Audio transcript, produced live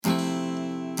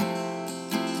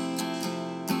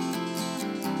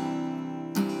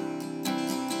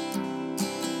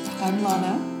I'm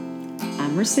Lana.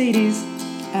 I'm Mercedes.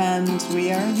 And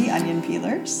we are the Onion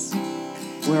Peelers.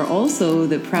 We're also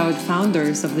the proud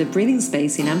founders of the Breathing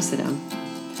Space in Amsterdam.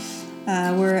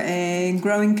 We're a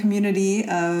growing community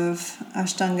of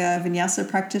Ashtanga Vinyasa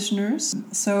practitioners.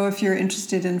 So if you're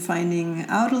interested in finding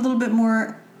out a little bit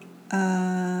more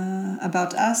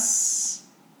about us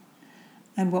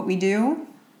and what we do,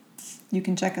 you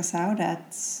can check us out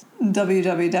at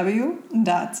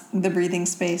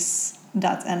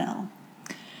www.thebreathingspace.nl.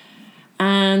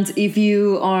 And if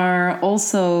you are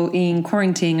also in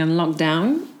quarantine and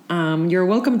lockdown, you're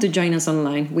welcome to join us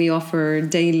online. We offer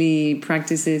daily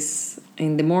practices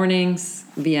in the mornings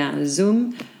via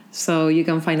Zoom, so you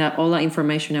can find out all that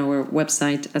information on our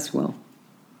website as well.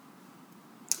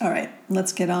 All right,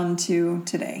 let's get on to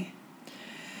today.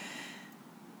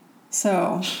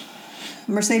 So,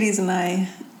 Mercedes and I,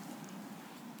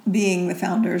 being the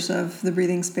founders of The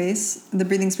Breathing Space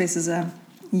is a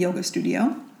yoga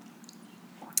studio.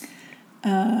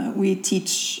 We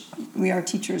are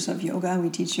teachers of yoga. We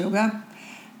teach yoga.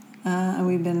 And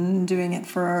we've been doing it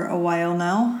for a while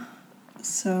now.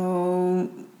 So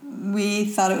we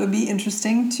thought it would be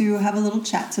interesting to have a little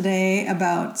chat today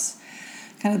about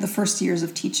kind of the first years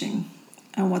of teaching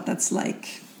and what that's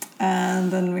like.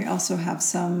 And then we also have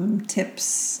some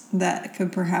tips that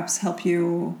could perhaps help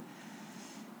you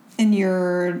in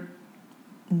your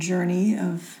journey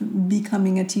of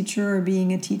becoming a teacher or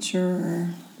being a teacher,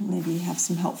 or maybe have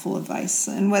some helpful advice.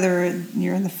 And whether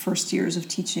you're in the first years of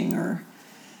teaching or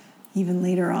even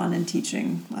later on in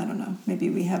teaching, I don't know.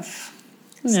 Maybe we have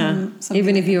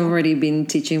even if you've already been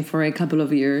teaching for a couple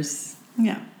of years.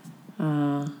 Yeah.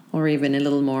 Or even a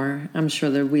little more. I'm sure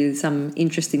there'll be some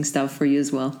interesting stuff for you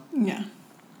as well. Yeah.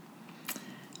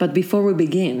 But before we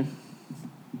begin...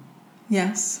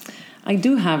 Yes? I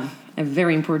do have a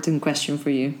very important question for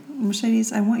you.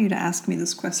 Mercedes, I want you to ask me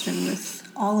this question with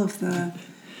all of the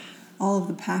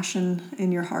passion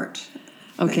in your heart.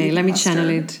 Okay, let me channel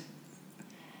it.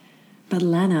 But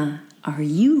Lana, are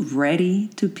you ready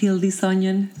to peel this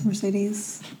onion?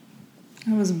 Mercedes,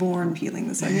 I was born peeling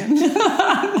this onion.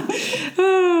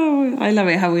 Oh, I love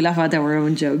it how we laugh at our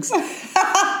own jokes.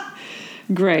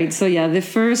 Great. So yeah, the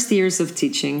first years of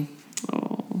teaching.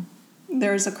 Oh,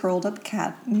 there's a curled up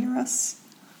cat near us.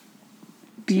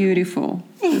 Beautiful.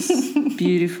 Just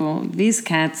beautiful. This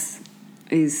cat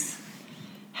has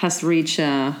reached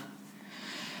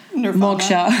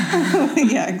moksha.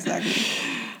 Yeah, exactly.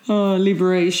 Oh,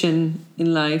 liberation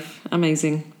in life.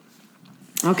 Amazing.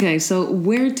 Okay, so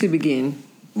where to begin?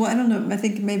 Well, I don't know. I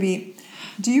think maybe...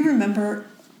 Do you remember...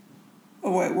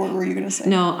 Oh, wait, what were you going to say?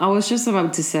 No, I was just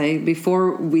about to say,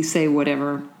 before we say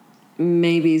whatever,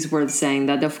 maybe it's worth saying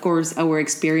that, of course, our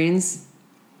experience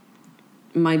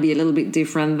might be a little bit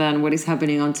different than what is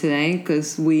happening on today,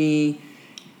 because we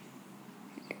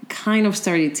kind of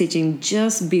started teaching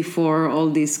just before all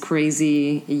this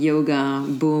crazy yoga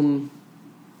boom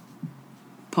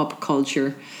pop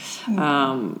culture.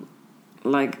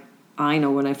 Like, I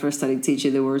know when I first started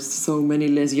teaching, there were so many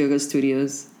less yoga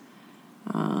studios.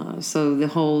 So the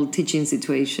whole teaching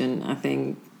situation, I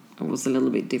think, was a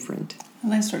little bit different.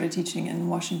 And I started teaching in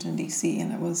Washington, D.C.,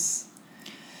 and it was...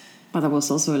 But that was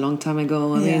also a long time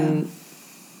ago. I mean,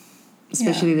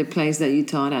 especially the place that you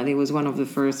taught at, it was one of the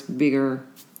first bigger...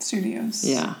 studios.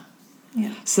 Yeah.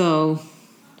 Yeah. So...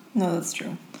 No, that's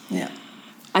true. Yeah.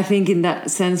 I think in that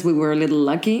sense, we were a little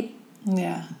lucky.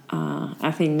 Yeah.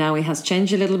 I think now it has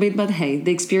changed a little bit, but hey,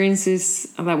 the experiences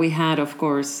that we had, of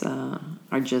course,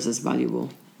 are just as valuable.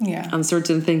 Yeah. And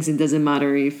certain things, it doesn't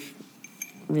matter if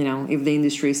the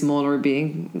industry is small or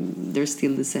big, there's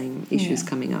still the same issues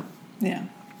coming up. Yeah.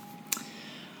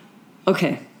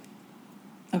 Okay.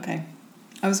 I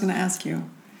was going to ask you,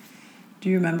 do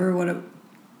you remember what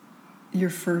your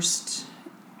first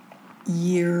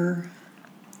year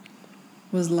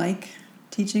was like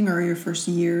teaching, or your first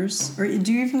years? Or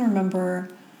do you even remember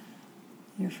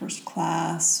your first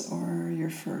class or your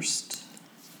first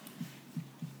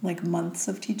months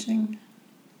of teaching?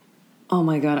 Oh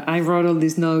my God, I wrote all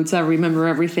these notes. I remember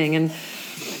everything, and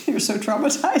you're so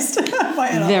traumatized by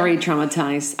it all. Very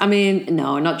traumatized. I mean,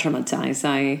 no, not traumatized.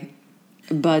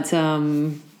 But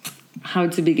how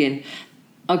to begin?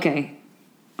 Okay,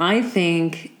 I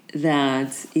think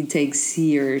that it takes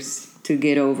years to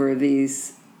get over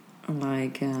this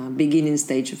beginning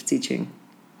stage of teaching.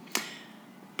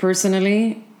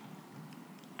 Personally,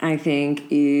 I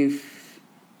think if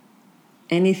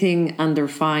anything under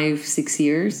 5-6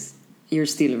 years, you're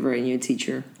still a very new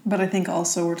teacher. But I think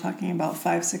also we're talking about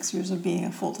 5-6 years of being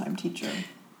a full-time teacher.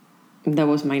 That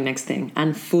was my next thing.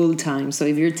 And full-time. So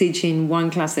if you're teaching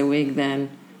one class a week, then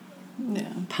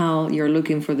Yeah. pal, you're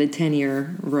looking for the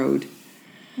 10-year road.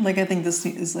 Like, I think this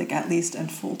is like at least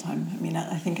at full time. I mean,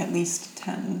 I think at least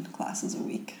 10 classes a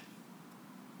week.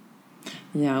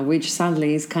 Yeah, which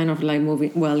sadly is kind of like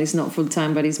moving. Well, it's not full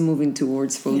time, but it's moving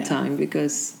towards full time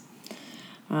because,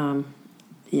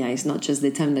 it's not just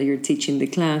the time that you're teaching the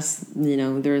class. You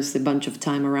know, there's a bunch of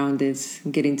time around it,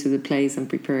 getting to the place and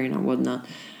preparing and whatnot.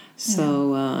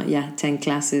 So 10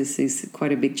 classes is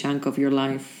quite a big chunk of your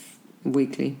life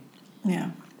weekly.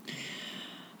 Yeah.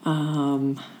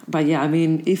 But yeah, I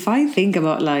mean, if I think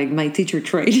about like my teacher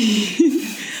training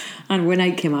and when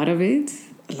I came out of it,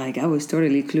 like I was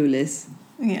totally clueless.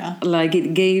 Yeah. Like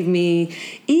it gave me,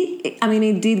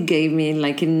 it did give me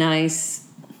like a nice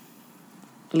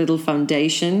little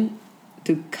foundation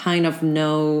to kind of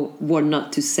know what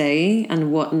not to say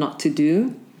and what not to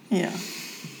do. Yeah.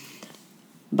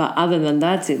 But other than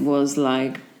that, it was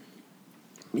like,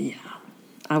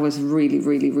 I was really,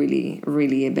 really, really,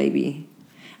 really a baby.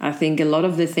 I think a lot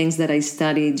of the things that I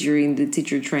studied during the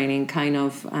teacher training kind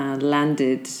of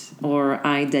landed, or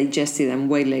I digested them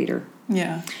way later.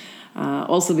 Yeah.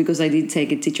 Also because I did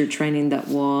take a teacher training that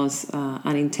was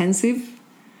an intensive.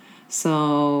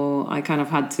 So I kind of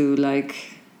had to like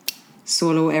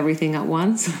swallow everything at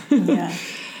once. Yeah.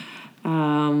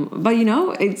 But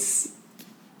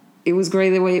it was great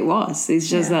the way it was. It's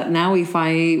just that now if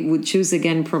I would choose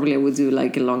again, probably I would do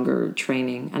like a longer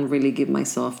training and really give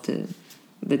myself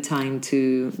the time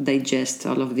to digest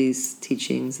all of these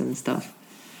teachings and stuff.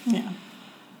 Yeah.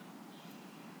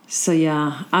 So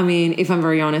yeah, I mean, if I'm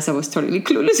very honest, I was totally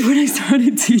clueless when I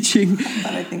started teaching.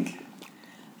 But I think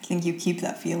you keep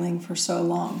that feeling for so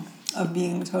long of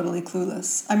being totally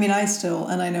clueless. I mean,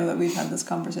 and I know that we've had this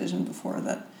conversation before,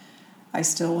 that I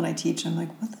still, when I teach, I'm like,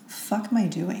 what the fuck am I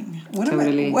doing?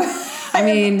 Totally. I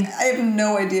have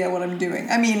no idea what I'm doing.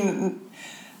 I mean,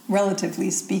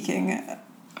 relatively speaking,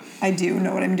 I do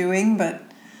know what I'm doing, but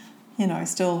I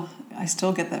still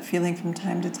get that feeling from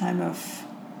time to time of.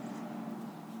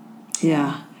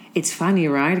 Yeah, it's funny,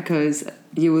 right? Because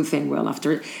you would think,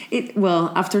 after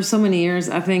so many years,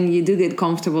 I think you do get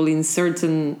comfortable in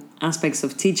certain aspects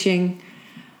of teaching,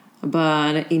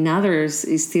 but in others,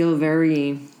 it's still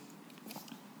very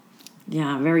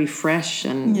fresh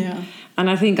and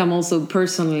I think I'm also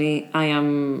personally,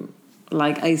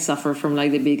 I suffer from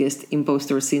like the biggest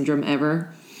imposter syndrome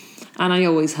ever. And I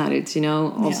always had it,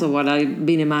 also while I've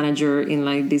been a manager in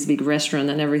like this big restaurant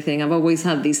and everything, I've always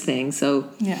had these things. So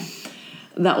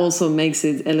that also makes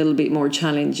it a little bit more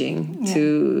challenging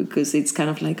because it's kind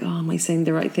of like, oh, am I saying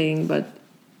the right thing? But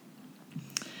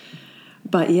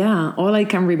yeah, all I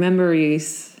can remember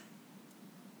is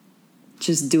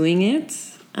just doing it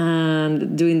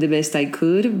and doing the best I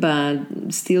could, but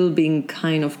still being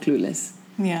kind of clueless.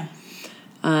 Yeah.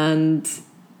 And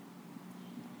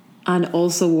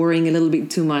also worrying a little bit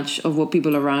too much of what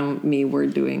people around me were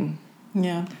doing.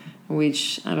 Yeah.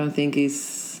 Which I don't think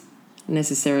is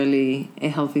necessarily a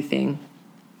healthy thing.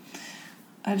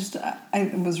 I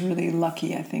was really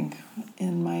lucky, I think,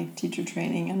 in my teacher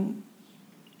training. And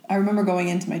I remember going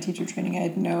into my teacher training, I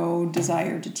had no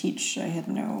desire to teach. I had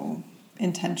no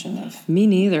intention of... Me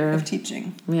neither. ...of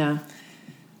teaching. Yeah.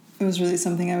 It was really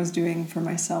something I was doing for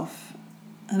myself.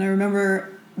 And I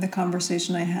remember the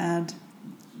conversation I had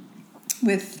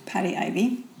with Patty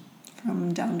Ivy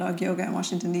from Down Dog Yoga in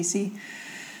Washington, D.C.,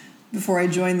 before I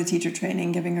joined the teacher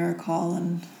training, giving her a call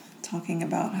and talking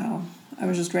about how I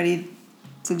was just ready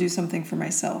to do something for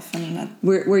myself. And that,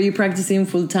 were you practicing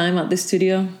full time at the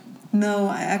studio? No,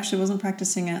 I actually wasn't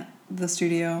practicing at the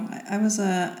studio.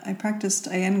 I practiced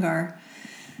Iyengar,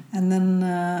 and then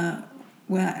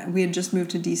we had just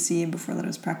moved to DC, and before that I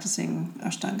was practicing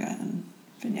Ashtanga and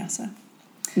Vinyasa.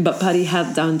 But Patty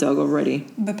had Down Dog already.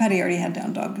 But Patty already had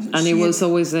Down Dog. And it was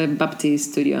always a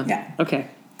Baptist studio. Yeah. Okay.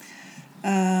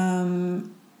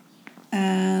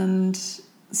 And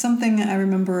something I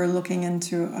remember looking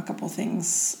into a couple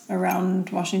things around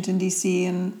Washington, D.C.,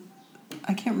 and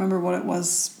I can't remember what it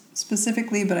was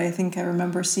specifically, but I think I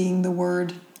remember seeing the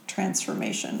word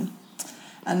transformation.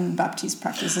 And Baptiste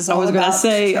practice is all about I was going to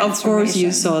say, of course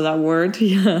you saw that word.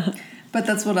 Yeah. But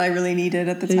that's what I really needed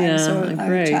at the time. Yeah, so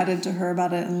great. I chatted to her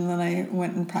about it, and then I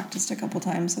went and practiced a couple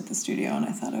times at the studio, and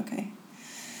I thought, okay.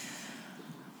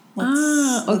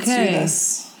 Let's do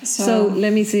this. So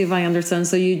let me see if I understand.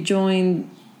 So you joined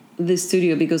the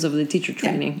studio because of the teacher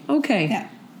training. Yeah. Okay. Yeah.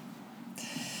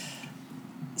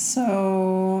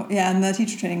 So, and the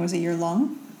teacher training was a year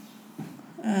long.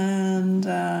 And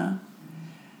then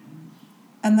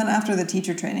after the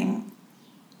teacher training,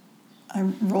 I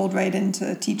rolled right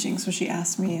into teaching. So she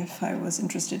asked me if I was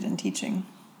interested in teaching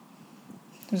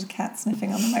There's a cat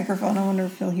sniffing on the microphone. I wonder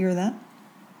if you'll hear that.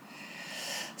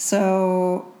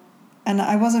 So, and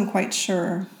I wasn't quite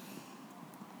sure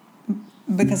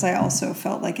because I also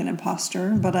felt like an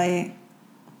imposter, but I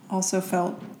also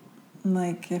felt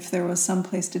like if there was some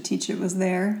place to teach, it was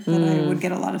there, that I would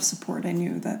get a lot of support. I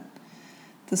knew that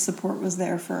the support was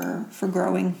there for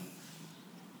growing.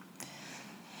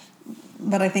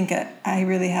 But I think I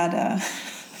really had a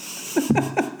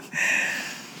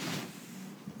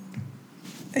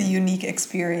unique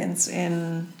experience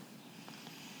in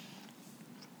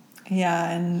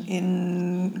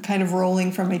kind of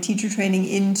rolling from my teacher training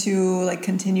into like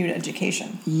continued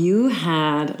education. You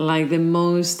had like the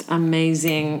most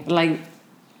amazing, like,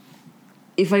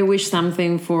 if I wish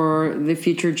something for the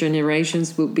future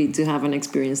generations would be to have an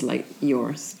experience like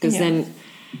yours, because then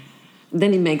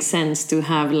it makes sense to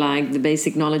have like the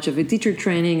basic knowledge of a teacher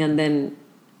training, and then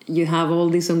you have all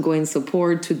this ongoing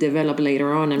support to develop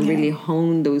later on and really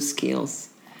hone those skills.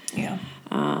 Yeah.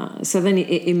 So then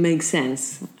it makes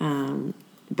sense.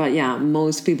 But yeah,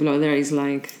 most people out there is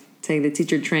like, take the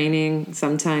teacher training.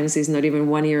 Sometimes it's not even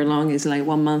 1 year long. It's like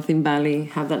 1 month in Bali,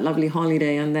 have that lovely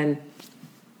holiday, and then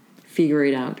figure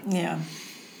it out. Yeah.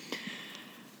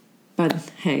 But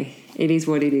hey, it is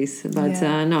what it is. But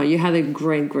no, you had a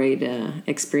great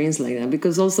experience like that,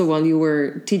 because also while you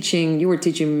were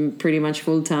teaching pretty much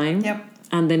full time. Yep.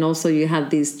 And then also you had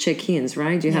these check-ins,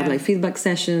 right? You had like feedback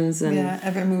sessions. And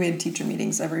we had teacher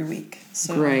meetings every week.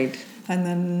 So, great. And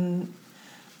then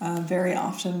very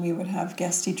often we would have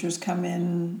guest teachers come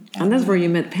in. And that's where you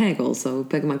met Peg also,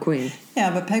 Peg McQueen. Yeah,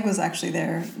 but Peg was actually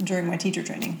there during my teacher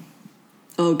training.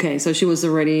 Okay, so she was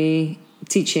already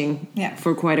teaching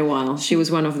for quite a while. She was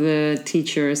one of the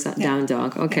teachers at Down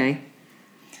Dog. Okay. Yeah.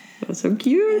 That's so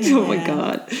cute. Yeah. Oh my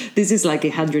God. This is like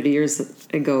 100 years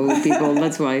ago, people.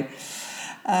 That's why.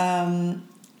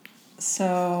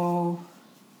 So,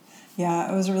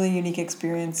 yeah, it was a really unique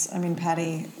experience. I mean,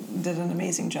 Patty did an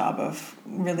amazing job of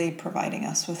really providing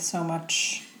us with so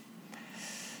much,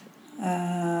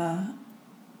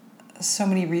 so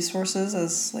many resources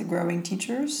as like growing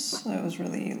teachers. So it was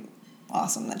really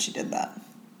awesome that she did that.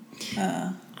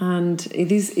 And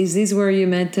is this where you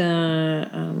met,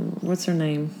 what's her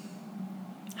name?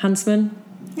 Huntsman?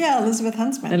 Yeah, Elizabeth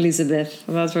Huntsman. Elizabeth,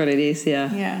 that's what it is,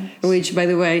 yeah. Yeah. Which, by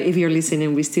the way, if you're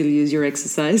listening, we still use your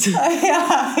exercise.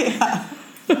 Yeah.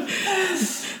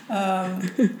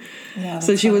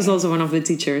 So she was also one of the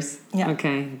teachers. Yeah.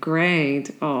 Okay,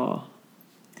 great. Oh.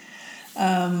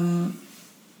 Yeah,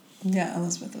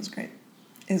 Elizabeth was great.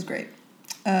 Is great.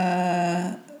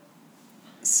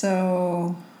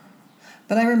 So,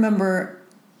 but I remember,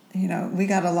 we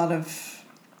got a lot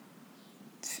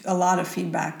of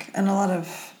feedback and a lot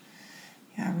of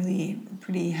really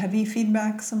pretty heavy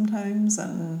feedback sometimes,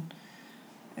 and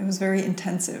it was very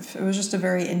intensive. It was just a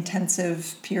very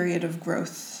intensive period of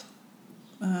growth.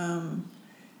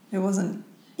 It wasn't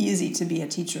easy to be a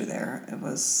teacher there. There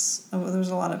was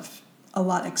a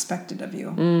lot expected of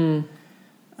you.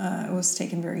 It was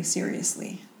taken very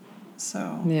seriously.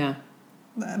 So yeah,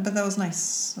 but that was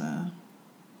nice. That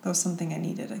was something I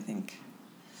needed, I think,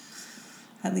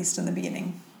 at least in the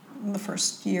beginning. In the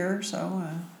first year or so,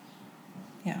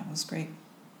 it was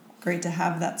great to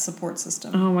have that support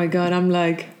system. Oh my God,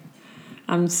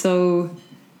 I'm so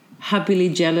happily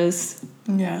jealous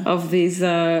of this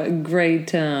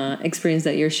great experience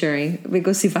that you're sharing,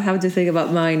 because if I have to think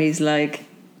about mine, it's like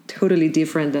totally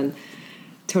different and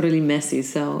totally messy.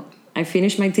 So I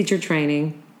finished my teacher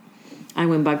training. I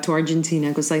went back to Argentina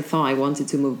because I thought I wanted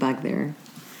to move back there.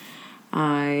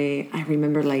 I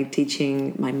remember like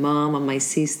teaching my mom and my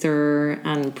sister,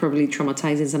 and probably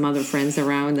traumatizing some other friends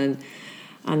around,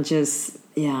 and just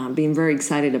being very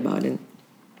excited about it.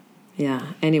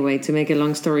 Anyway, to make a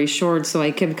long story short, so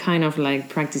I kept kind of like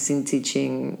practicing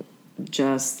teaching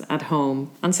just at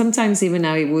home, and sometimes even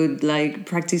I would like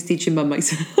practice teaching by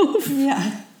myself.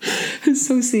 It's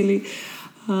so silly.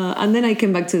 And then I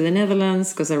came back to the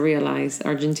Netherlands because I realized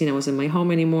Argentina wasn't my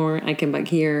home anymore. I came back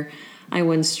here. I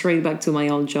went straight back to my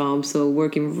old job, so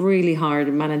working really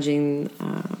hard, managing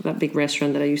that big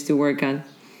restaurant that I used to work at.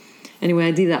 Anyway,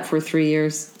 I did that for 3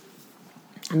 years.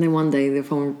 And then one day the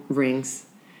phone rings.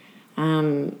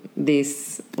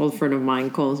 This old friend of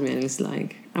mine calls me and is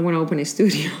like, I want to open a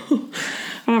studio.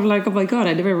 And I'm like, oh my God,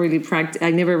 I never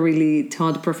really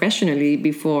taught professionally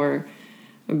before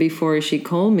she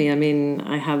called me. I mean,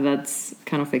 I had that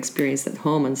kind of experience at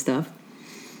home and stuff.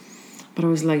 But I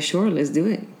was like, sure, let's do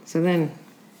it. So then,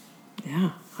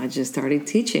 I just started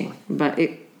teaching. But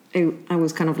I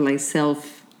was kind of like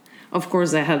of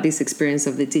course, I had this experience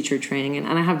of the teacher training.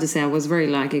 And I have to say, I was very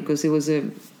lucky because it was a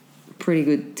pretty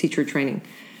good teacher training.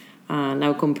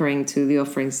 now comparing to the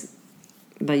offerings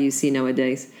that you see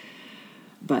nowadays.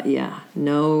 But yeah,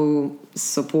 no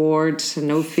support,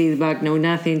 no feedback, no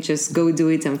nothing. Just go do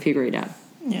it and figure it out.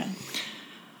 Yeah.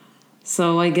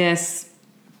 So I guess,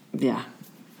 yeah,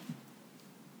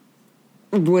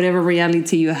 whatever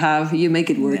reality you have, you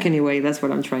make it work anyway. That's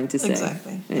what I'm trying to say.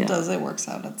 Exactly. Yeah. It does. It works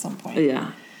out at some point.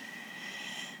 Yeah.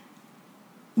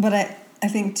 But I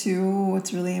think, too,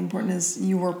 what's really important is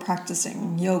you were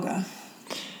practicing yoga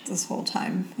this whole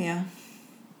time. Yeah.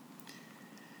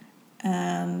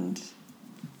 And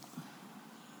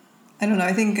I don't know.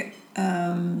 I think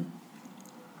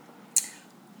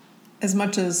as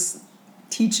much as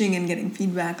teaching and getting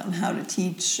feedback on how to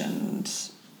teach, and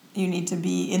you need to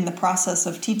be in the process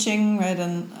of teaching, right?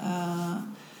 And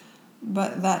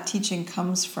but that teaching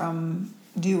comes from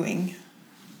doing.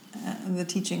 The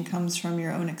teaching comes from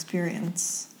your own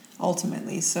experience,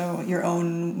 ultimately. So your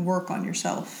own work on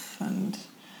yourself and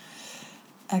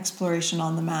exploration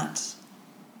on the mat.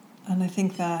 And I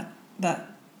think that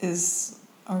is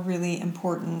a really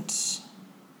important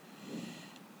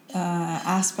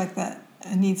aspect that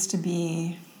needs to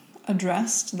be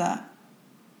addressed, that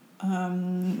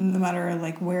no matter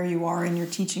like where you are in your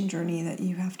teaching journey, that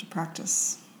you have to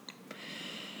practice.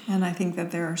 And I think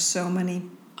that there are so many.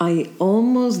 I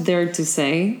almost dare to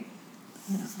say,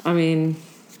 I mean,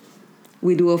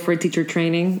 we do offer teacher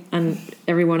training, and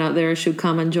everyone out there should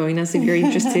come and join us if you're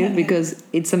interested, because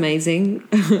it's amazing.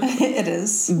 It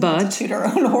is. But not to toot our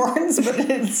own horns, but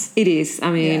it is.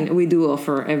 I mean, we do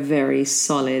offer a very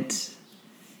solid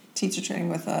teacher training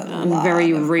with a lot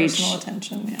very of rich personal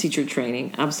attention. Yeah. Teacher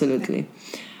training, absolutely.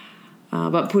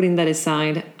 But putting that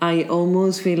aside, I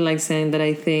almost feel like saying that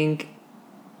I think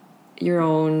your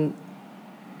own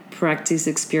practice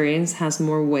experience has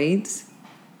more weight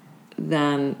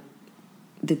than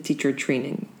the teacher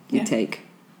training you take.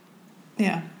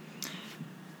 Yeah.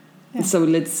 So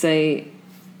let's say,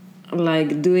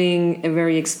 like, doing a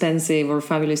very expensive or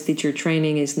fabulous teacher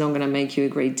training is not going to make you a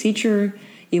great teacher.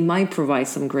 It might provide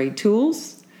some great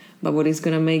tools, but what is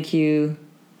going to make you,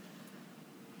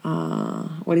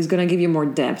 what is going to give you more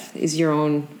depth is your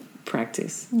own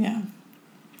practice. Yeah.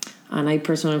 And I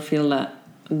personally feel that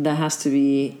has to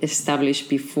be established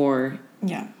before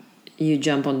you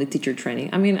jump on the teacher training.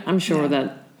 I mean, I'm sure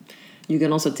that you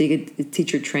can also take a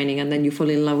teacher training and then you fall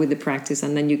in love with the practice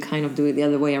and then you kind of do it the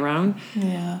other way around.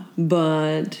 Yeah.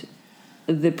 But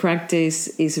the practice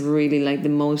is really like the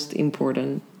most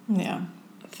important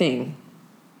thing.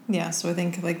 Yeah, so I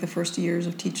think like the first years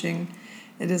of teaching,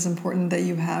 it is important that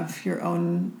you have your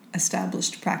own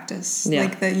established practice. Yeah.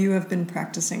 Like that you have been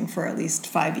practicing for at least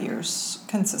 5 years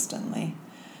consistently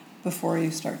before you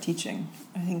start teaching.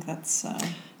 I think that's...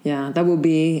 that would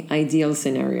be ideal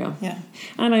scenario. Yeah.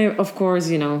 And I, of course,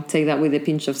 take that with a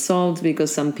pinch of salt,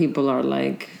 because some people are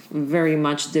like very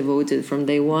much devoted from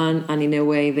day one, and in a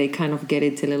way they kind of get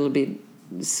it a little bit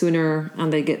sooner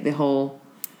and they get the whole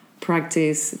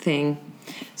practice thing.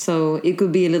 So it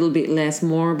could be a little bit less,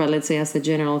 more, but let's say as a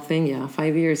general thing,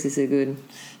 5 years is a good...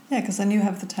 Yeah, because then you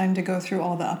have the time to go through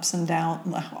all the ups and downs,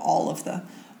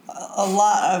 a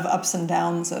lot of ups and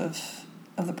downs of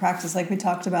the practice. Like we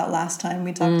talked about last time,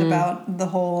 we talked about the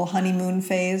whole honeymoon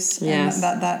phase. Yes.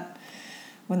 And that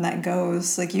when that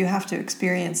goes, like you have to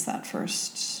experience that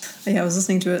first. Yeah, I was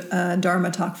listening to a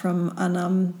Dharma talk from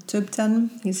Anam Thubten.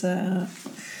 He's a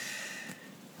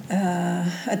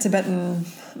Tibetan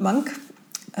monk.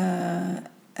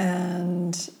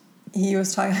 And he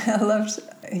was talking,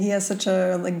 he has such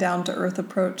a like down to earth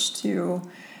approach to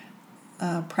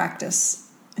practice,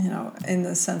 in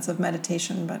the sense of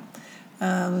meditation. But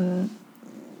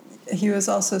he was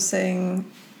also saying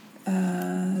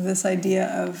this idea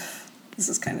of, this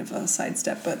is kind of a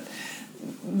sidestep, but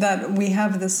that we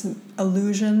have this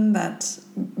illusion that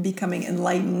becoming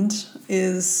enlightened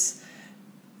is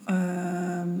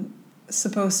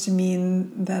supposed to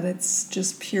mean that it's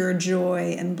just pure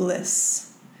joy and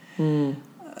bliss.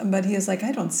 But he is like,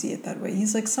 I don't see it that way.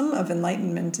 He's like, some of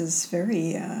enlightenment is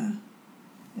very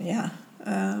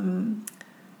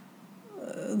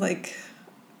like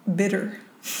bitter.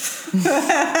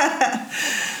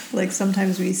 Like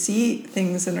sometimes we see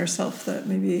things in ourselves that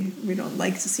maybe we don't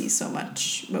like to see so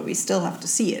much, but we still have to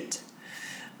see it.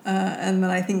 And then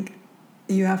I think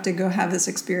you have to go have this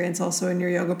experience also in your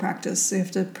yoga practice. You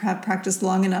have to practice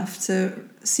long enough to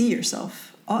see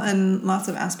yourself and lots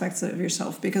of aspects of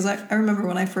yourself. Because I remember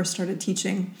when I first started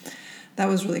teaching, that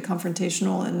was really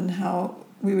confrontational, and how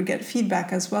we would get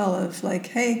feedback as well of like,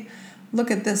 hey, look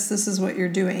at this is what you're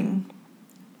doing.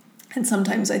 And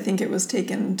sometimes I think it was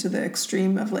taken to the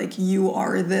extreme of like, you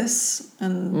are this,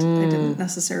 and I didn't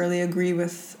necessarily agree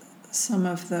with some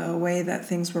of the way that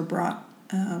things were brought,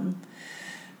 and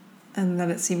that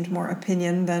it seemed more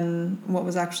opinion than what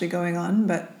was actually going on,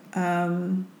 but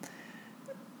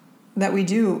that we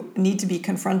do need to be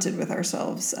confronted with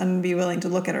ourselves and be willing to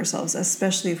look at ourselves,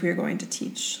 especially if we're going to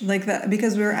teach like that,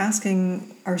 because we're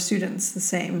asking our students the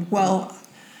same. Well,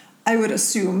 I would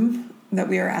assume that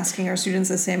we are asking our students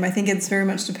the same. I think it's very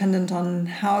much dependent on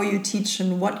how you teach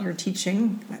and what you're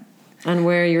teaching. And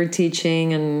where you're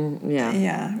teaching, and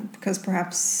Yeah, because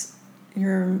perhaps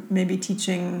you're maybe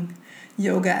teaching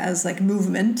yoga as like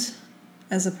movement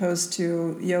as opposed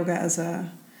to yoga as a...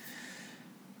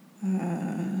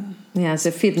 it's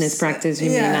a fitness practice, you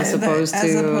mean, as opposed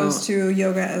to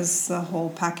yoga as the whole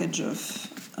package of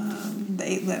the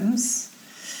 8 limbs.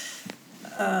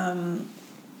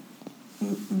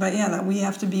 But yeah, that we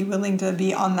have to be willing to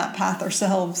be on that path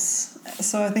ourselves.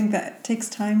 So I think that it takes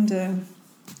time to,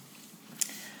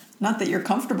 not that you're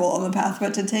comfortable on the path,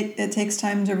 but it takes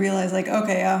time to realize like,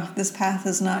 okay, this path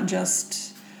is not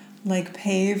just like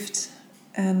paved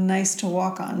and nice to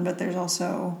walk on, but there's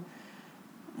also,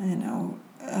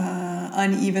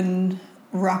 uneven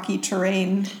rocky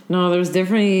terrain. No, there's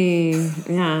definitely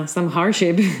some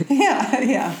hardship.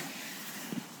 yeah.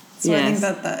 So yes. I think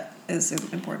that is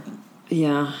important.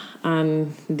 Yeah,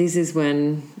 and this is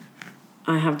when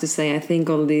I have to say I think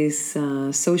all these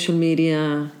social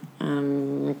media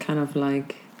and kind of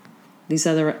like these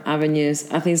other avenues,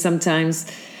 I think sometimes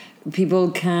people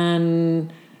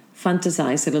can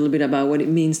fantasize a little bit about what it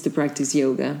means to practice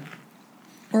yoga.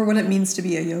 Or what it means to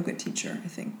be a yoga teacher, I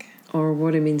think. Or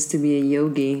what it means to be a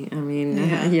yogi. I mean,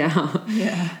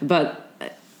 yeah. But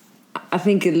I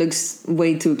think it looks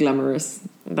way too glamorous.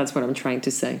 That's what I'm trying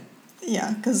to say.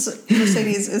 Yeah, because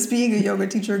Mercedes, is being a yoga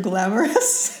teacher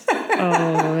glamorous?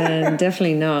 Oh, man,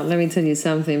 definitely not. Let me tell you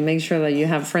something. Make sure that you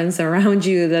have friends around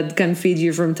you that can feed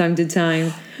you from time to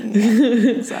time.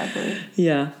 Yeah, exactly.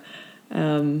 Yeah.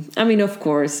 I mean, of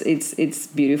course, it's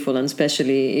beautiful, and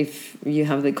especially if you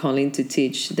have the calling to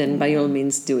teach, then by all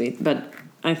means do it. But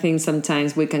I think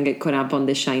sometimes we can get caught up on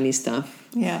the shiny stuff.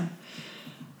 Yeah.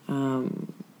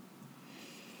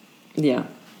 Yeah.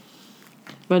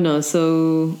 But no,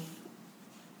 so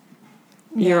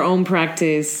your own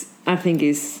practice, I think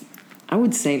I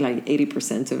would say like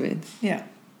 80% of it. Yeah.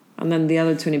 And then the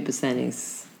other 20%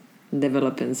 is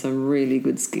developing some really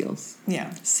good skills.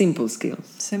 Yeah. Simple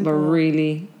skills. But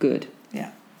really good.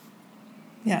 Yeah.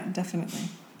 Yeah, definitely.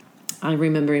 I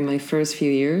remember in my first few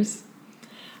years,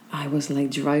 I was like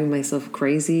driving myself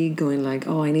crazy, going like,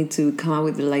 oh, I need to come out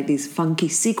with like these funky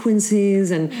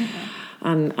sequences and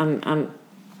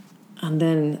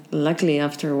then luckily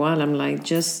after a while I'm like,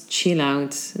 just chill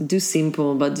out, do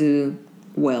simple but do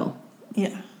well.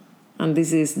 Yeah. And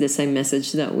this is the same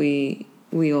message that we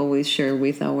always share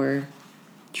with our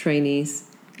trainees.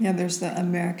 Yeah, there's the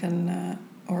American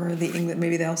or the English,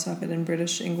 maybe they also have it in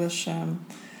British English. I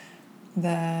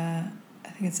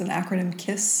think it's an acronym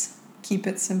KISS, keep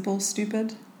it simple,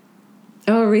 stupid.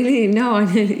 Oh, really? No,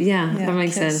 yeah, that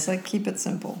makes KISS, sense. like keep it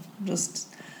simple.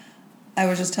 I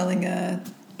was just telling a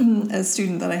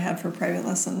student that I had for a private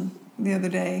lesson the other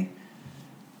day,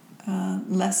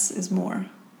 less is more.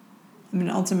 I mean,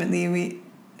 ultimately,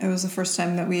 it was the first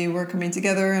time that we were coming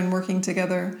together and working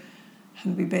together,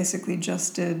 and we basically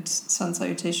just did Sun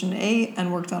Salutation A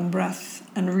and worked on breath,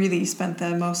 and really spent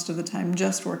the most of the time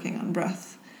just working on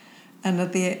breath. And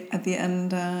at the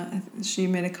end, she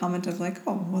made a comment of like,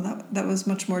 "Oh, well, that was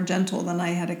much more gentle than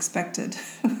I had expected."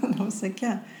 And I was like,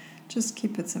 "Yeah, just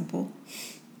keep it simple.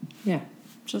 Yeah,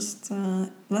 just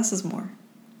less is more.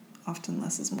 Often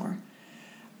less is more."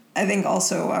 I think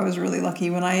also I was really lucky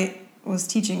when I was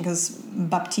teaching, because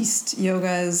Baptiste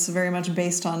yoga is very much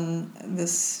based on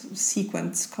this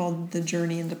sequence called the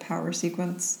Journey into Power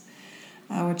sequence,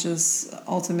 which is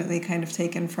ultimately kind of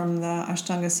taken from the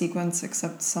Ashtanga sequence,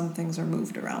 except some things are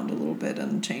moved around a little bit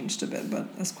and changed a bit, but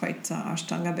it's quite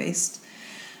Ashtanga based.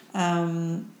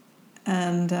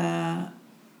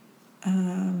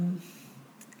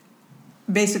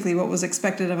 Basically what was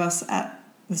expected of us at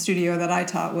the studio that I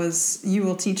taught was, you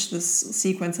will teach this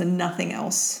sequence and nothing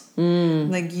else.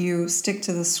 Like, you stick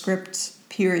to the script,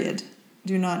 period.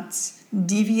 Do not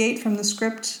deviate from the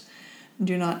script.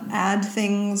 Do not add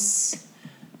things.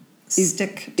 Is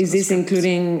this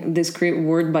including the script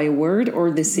word by word or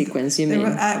the sequence, you mean?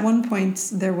 At one point,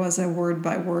 there was a word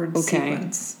by word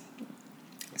sequence.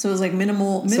 So it was like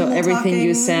minimal so everything talking.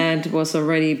 You said was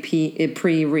already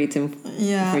pre-written for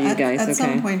you guys. At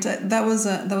some point, that was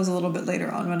a little bit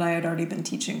later on when I had already been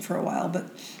teaching for a while,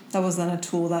 but that was then a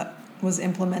tool that was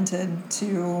implemented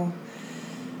to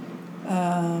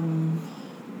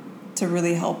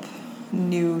really help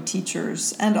new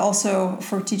teachers, and also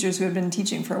for teachers who have been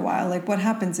teaching for a while. Like, what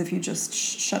happens if you just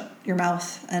shut your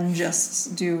mouth and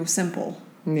just do simple?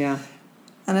 Yeah.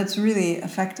 And it's really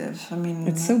effective. I mean,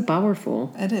 It's so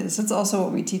powerful. it is. It's also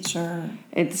what we teach our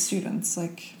It's students.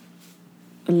 Like,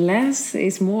 less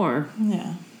is more.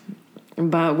 yeah.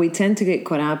 But we tend to get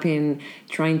caught up in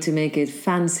trying to make it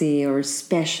fancy or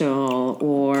special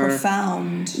or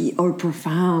Profound.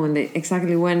 profound.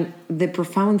 Exactly, when the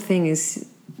profound thing is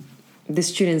the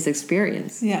student's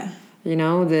experience. Yeah. You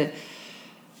know, the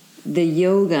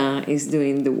yoga is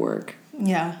doing the work.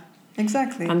 Yeah.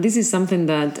 Exactly. And this is something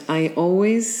that I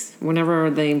always, whenever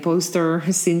the imposter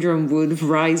syndrome would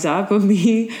rise up on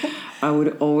me, I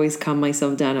would always calm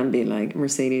myself down and be like,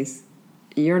 Mercedes,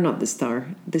 you're not the star.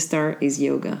 The star is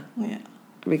yoga. Yeah.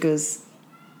 Because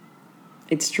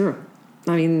it's true.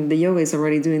 I mean, the yoga is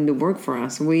already doing the work for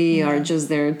us. We are just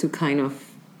there to kind of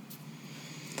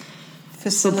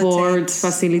support,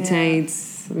 facilitate,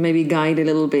 maybe guide a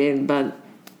little bit, but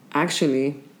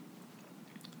actually,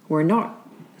 we're not.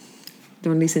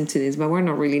 Don't listen to this, but we're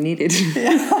not really needed.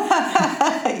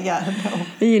 Yeah,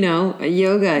 no. You know,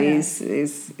 yoga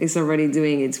is already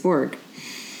doing its work.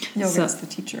 Yoga is the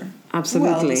teacher.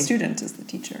 Absolutely. Well, the student is the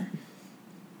teacher.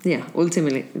 Yeah,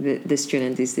 ultimately, the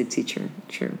student is the teacher.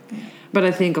 True. Yeah. But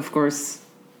I think, of course,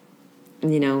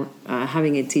 you know,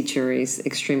 having a teacher is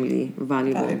extremely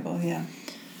valuable. Valuable, yeah.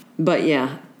 But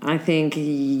yeah, I think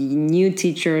new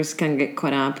teachers can get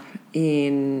caught up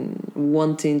in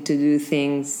wanting to do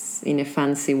things in a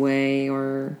fancy way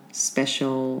or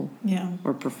special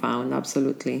or profound.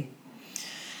 Absolutely.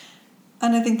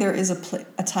 And I think there is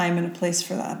a time and a place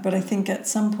for that. But I think at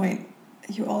some point,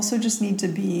 you also just need to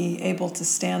be able to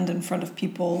stand in front of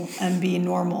people and be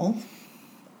normal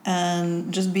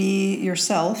and just be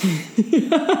yourself.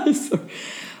 Sorry.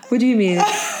 What do you mean?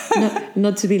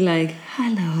 not to be like,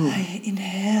 hello. I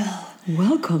inhale.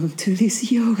 Welcome to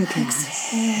this yoga class.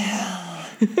 Exhale.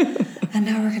 And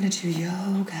now we're going to do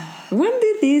yoga. When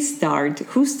did this start?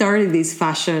 Who started this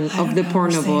fashion of the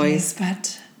porno boys?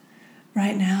 But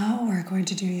right now we're going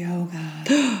to do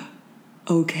yoga.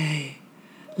 Okay.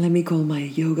 Let me call my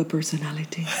yoga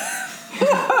personality.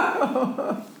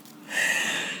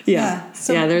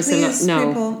 So there's a lot. No,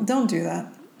 people, don't do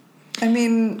that. I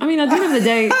mean, at the end of the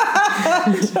day,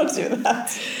 don't do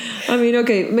that. I mean,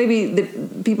 okay, maybe the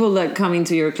people that come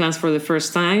into your class for the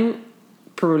first time,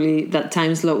 probably that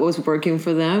time slot was working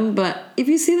for them. But if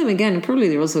you see them again, probably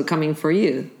they're also coming for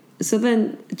you. So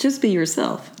then just be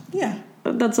yourself. Yeah.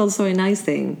 That's also a nice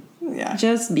thing. Yeah.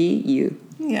 Just be you.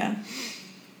 Yeah.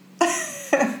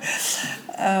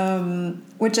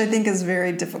 Which I think is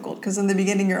very difficult because in the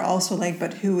beginning you're also like,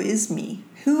 but who is me?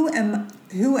 Who am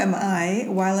I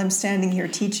while I'm standing here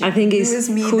teaching? I think it's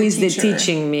who is the teacher?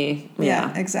 teaching me?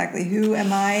 Yeah, exactly. Who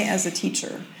am I as a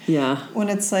teacher? Yeah. When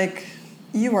it's like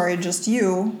you are just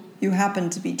you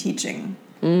happen to be teaching.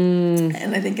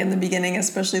 And I think in the beginning,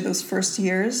 especially those first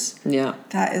years,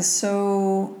 that is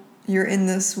so, you're in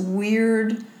this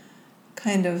weird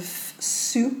kind of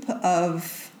soup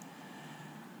of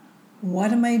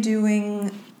what am I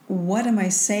doing? What am I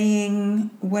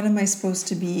saying? What am I supposed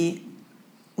to be?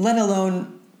 Let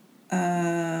alone,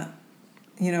 how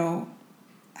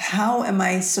am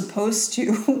I supposed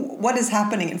to? What is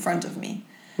happening in front of me?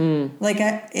 Like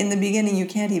in the beginning, you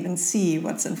can't even see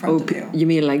what's in front of you. You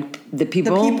mean like the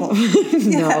people? The people.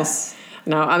 Yes.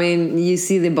 No, I mean, you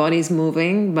see the bodies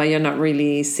moving, but you're not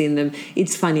really seeing them.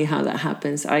 It's funny how that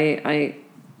happens.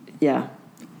 Yeah.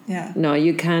 No,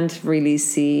 you can't really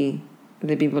see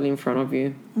the people in front of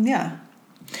you. Yeah.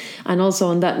 And also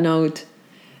on that note,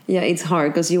 it's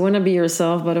hard because you want to be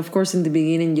yourself, but of course in the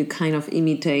beginning you kind of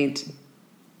imitate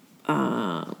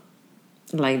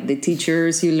like the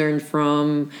teachers you learn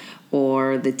from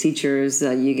or the teachers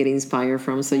that you get inspired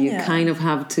from. So you kind of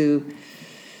have to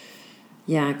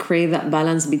create that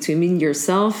balance between being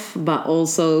yourself but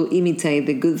also imitate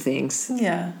the good things.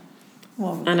 Yeah.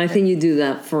 Well, and I think you do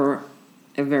that for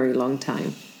a very long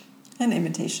time. And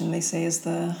imitation, they say, is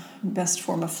the best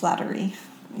form of flattery.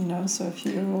 So if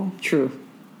you... True.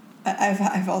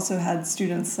 I've also had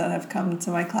students that have come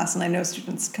to my class, and I know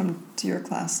students come to your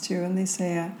class too, and they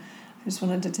say, I just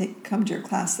wanted to come to your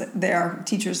class. They are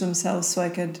teachers themselves, so I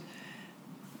could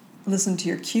listen to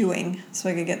your cueing, so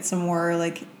I could get some more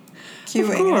like cueing.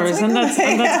 Of course, and that's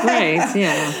great.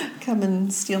 Yeah. Come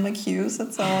and steal my cues.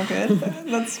 That's all good.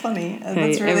 That's funny. Hey,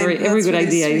 that's really, every good really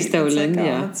idea sweet. is stolen. Like,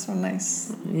 yeah. That's so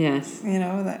nice. Yes.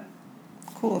 That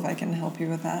cool if I can help you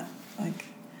with that. Like.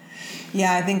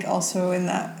 Yeah, I think also in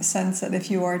that sense that if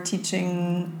you are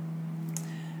teaching,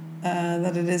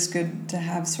 that it is good to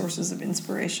have sources of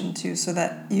inspiration too, so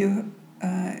that you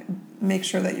make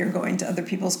sure that you're going to other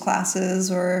people's classes,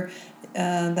 or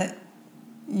that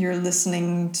you're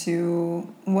listening to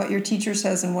what your teacher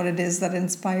says and what it is that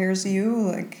inspires you,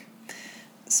 like,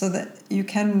 so that you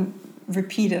can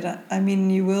repeat it. I mean,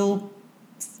 you will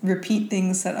repeat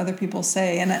things that other people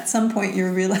say, and at some point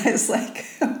you realize, like,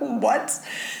 what?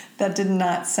 That did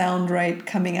not sound right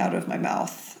coming out of my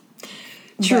mouth.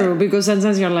 True, because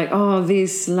sometimes you're like, oh,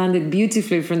 this landed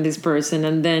beautifully from this person,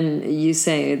 and then you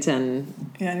say it and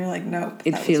yeah, and you're like, nope,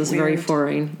 it feels very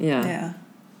foreign. Yeah.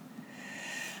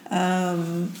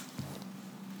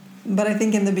 But I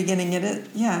think in the beginning,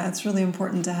 it's really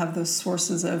important to have those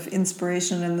sources of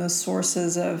inspiration and those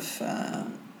sources of,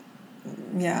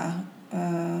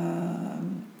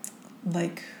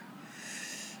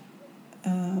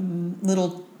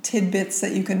 little tidbits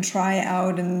that you can try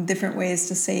out and different ways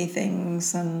to say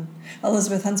things. And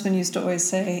Elizabeth Huntsman used to always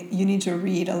say, you need to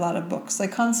read a lot of books,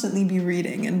 like constantly be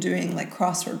reading and doing like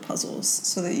crossword puzzles,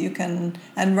 so that you can,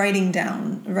 and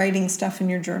writing stuff in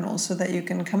your journal, so that you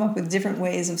can come up with different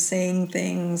ways of saying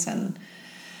things and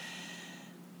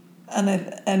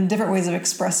different ways of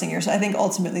expressing yourself. I think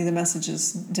ultimately the message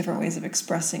is different ways of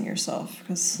expressing yourself,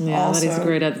 because that is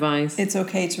great advice. It's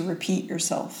okay to repeat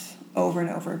yourself over and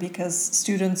over, because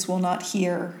students will not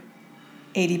hear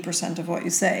 80% of what you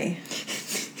say.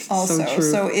 Also, so true.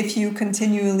 So if you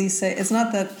continually say, it's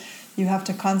not that you have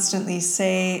to constantly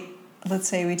say, let's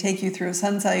say we take you through a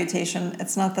sun salutation,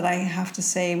 it's not that I have to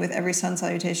say with every sun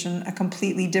salutation a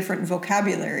completely different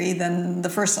vocabulary than the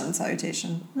first sun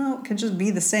salutation. No, it can just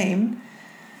be the same.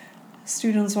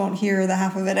 Students won't hear the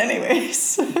half of it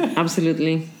anyways.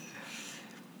 Absolutely.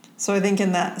 So I think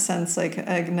in that sense, like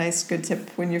a nice good tip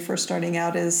when you're first starting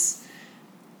out is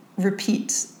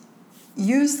repeat.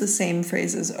 Use the same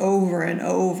phrases over and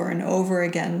over and over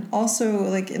again. Also,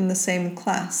 like in the same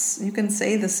class, you can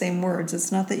say the same words.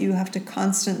 It's not that you have to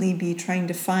constantly be trying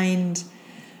to find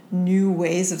new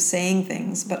ways of saying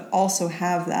things, but also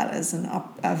have that as an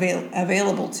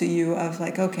available to you of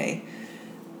like, okay,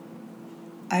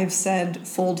 I've said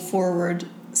fold forward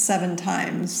 7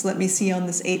 times. Let me see on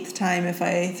this 8th time, if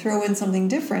I throw in something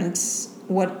different,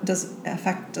 what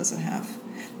effect does it have?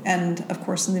 And of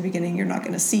course, in the beginning, you're not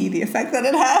going to see the effect that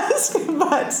it has.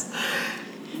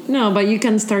 But you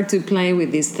can start to play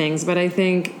with these things. But I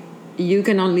think you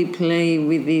can only play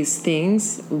with these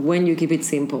things when you keep it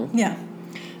simple. Yeah.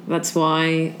 That's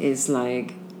why it's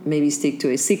like maybe stick to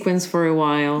a sequence for a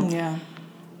while. Yeah.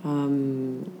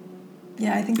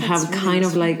 Yeah, I think that's have really kind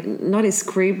useful. of like, not a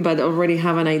script, but already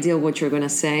have an idea of what you're going to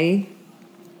say.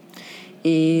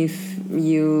 If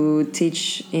you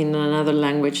teach in another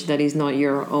language that is not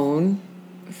your own,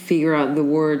 figure out the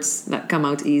words that come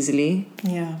out easily.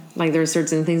 Yeah. Like there are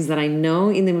certain things that I know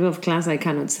in the middle of class I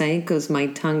cannot say because my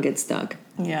tongue gets stuck.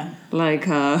 Yeah. Like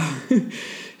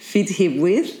feet hip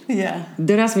width. Yeah.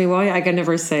 Don't ask me why, I can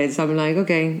never say it. So I'm like,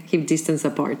 okay, hip distance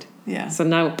apart. Yeah. So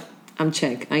now I'm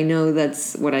check. I know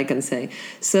that's what I can say.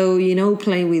 So,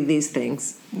 play with these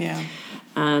things. Yeah.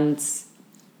 And,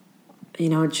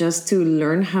 just to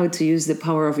learn how to use the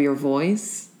power of your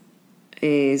voice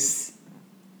that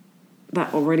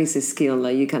already is a skill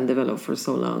that you can develop for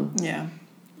so long. Yeah.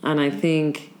 And I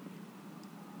think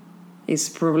it's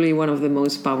probably one of the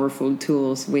most powerful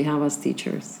tools we have as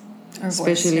teachers. Our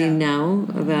Especially voice, yeah. now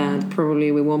that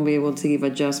probably we won't be able to give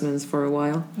adjustments for a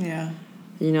while. Yeah.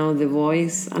 The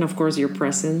voice and, of course, your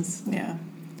presence. Yeah.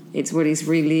 It's what is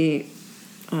really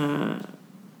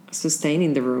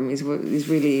sustaining the room, is what is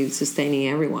really sustaining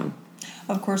everyone.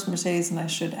 Of course, Mercedes and I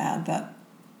should add that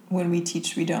when we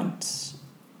teach, we don't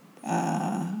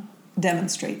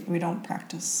demonstrate. We don't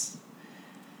practice.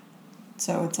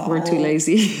 So it's all... We're too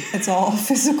lazy. It's all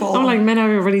physical. I'm like, man, I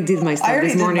already did my stuff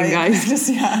this morning, guys. Practice.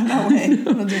 Yeah, no way.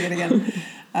 I'm not doing it again.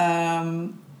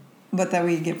 But that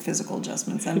we give physical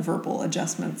adjustments and verbal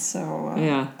adjustments. So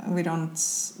we don't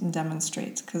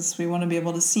demonstrate because we want to be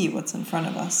able to see what's in front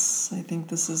of us. I think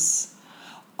this is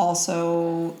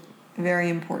also very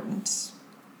important.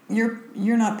 You're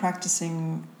not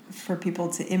practicing for people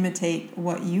to imitate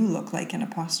what you look like in a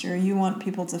posture. You want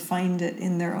people to find it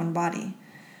in their own body.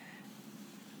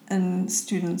 And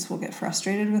students will get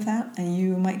frustrated with that, and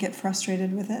you might get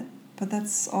frustrated with it, but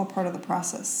that's all part of the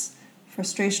process.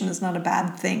 Frustration is not a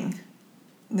bad thing.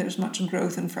 There's much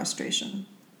growth in frustration.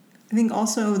 I think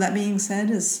also, that being said,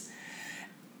 is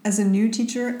as a new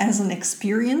teacher, as an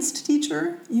experienced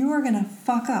teacher, you are going to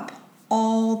fuck up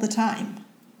all the time.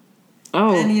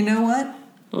 Oh. And you know what?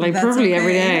 Like that's probably okay.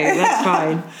 Every day. That's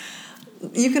fine.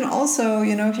 You can also,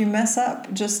 if you mess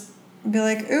up, just be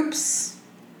like, oops,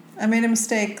 I made a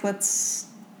mistake. Let's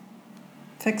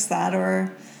fix that.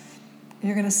 Or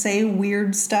you're going to say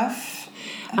weird stuff.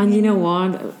 And you know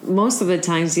what? Most of the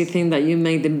times you think that you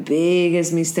made the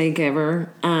biggest mistake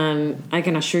ever, and I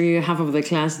can assure you half of the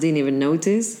class didn't even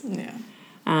notice. Yeah.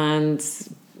 And,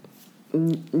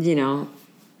 you know,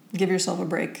 Give yourself a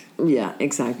break. yeah,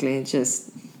 exactly.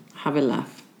 Just have a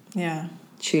laugh. Yeah.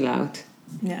 Chill out.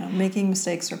 Yeah. Making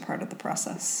mistakes are part of the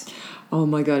process. Oh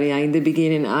my God, yeah. In the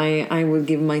beginning, I would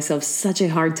give myself such a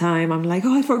hard time. I'm like,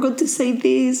 oh, I forgot to say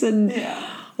this and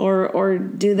or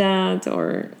do that.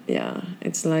 Or, yeah,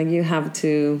 it's like you have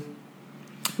to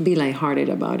be lighthearted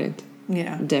about it.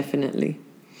 Yeah. Definitely.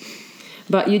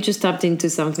 But you just tapped into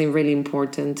something really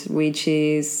important, which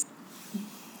is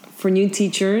for new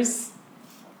teachers,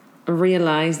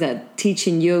 realize that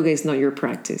teaching yoga is not your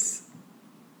practice.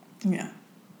 Yeah.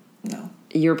 No.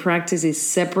 Your practice is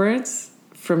separate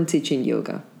from teaching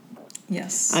yoga.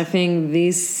 Yes. I think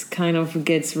this kind of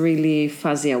gets really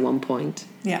fuzzy at one point.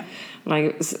 Yeah.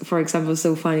 Like, for example,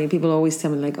 so funny. People always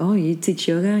tell me, like, oh, you teach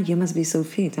yoga? You must be so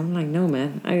fit. I'm like, no,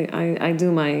 man. I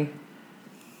do my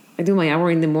hour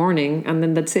in the morning and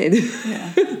then that's it.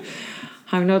 Yeah.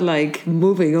 I'm not like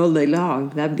moving all day long.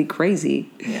 That'd be crazy.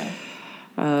 Yeah.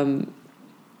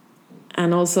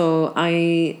 And also,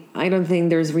 I don't think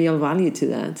there's real value to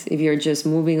that if you're just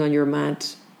moving on your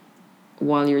mat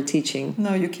while you're teaching.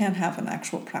 No, you can't have an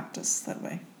actual practice that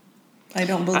way. I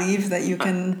don't believe that you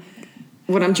can.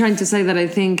 What I'm trying to say that I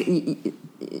think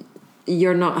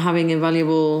you're not having a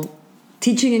valuable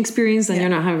teaching experience and you're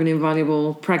not having a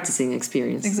valuable practicing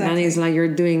experience. Exactly. And it's like you're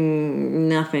doing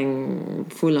nothing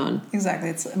full on. Exactly.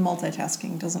 It's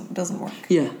multitasking doesn't work.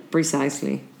 Yeah,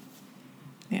 precisely.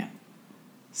 Yeah.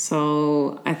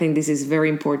 So I think this is very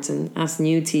important as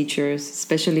new teachers,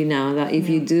 especially now that if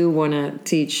you do want to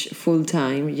teach full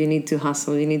time, you need to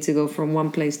hustle. You need to go from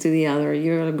one place to the other.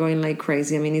 You're going like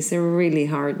crazy. I mean, it's a really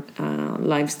hard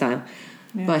lifestyle.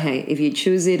 Yeah. But hey, if you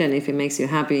choose it and if it makes you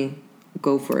happy,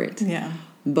 go for it. Yeah.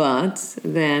 But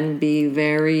then be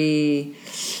very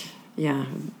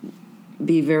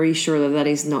sure that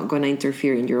is not going to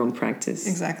interfere in your own practice.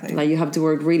 Exactly. Like you have to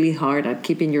work really hard at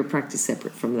keeping your practice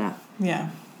separate from that.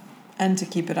 Yeah. And to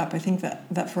keep it up. I think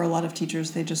that for a lot of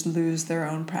teachers, they just lose their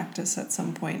own practice at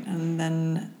some point, and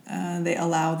then they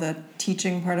allow the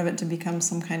teaching part of it to become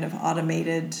some kind of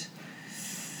automated,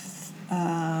 like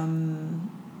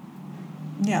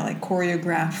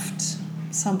choreographed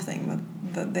something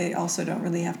that they also don't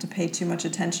really have to pay too much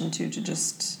attention to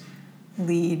just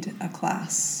lead a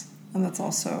class. And that's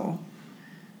also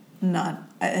not,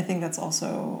 I think that's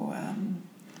also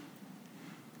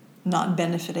not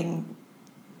benefiting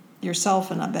yourself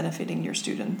and not benefiting your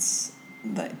students.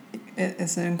 That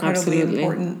it's incredibly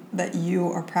important that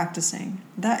you are practicing.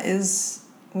 That is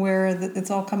where it's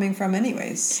all coming from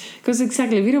anyways. Because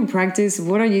exactly, if you don't practice,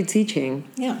 what are you teaching?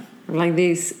 Yeah. Like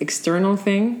this external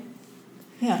thing?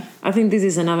 Yeah. I think this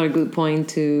is another good point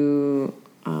to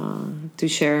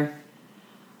share.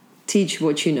 Teach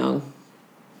what you know.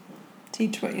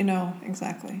 Teach what you know,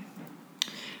 exactly.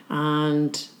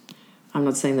 And I'm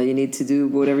not saying that you need to do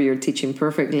whatever you're teaching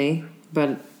perfectly,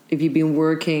 but if you've been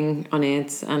working on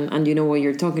it and you know what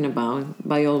you're talking about,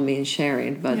 by all means share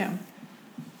it. But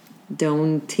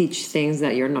don't teach things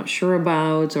that you're not sure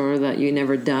about or that you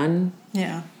never done.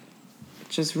 Yeah.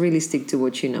 Just really stick to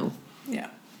what you know. Yeah,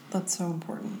 that's so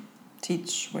important.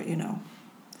 Teach what you know.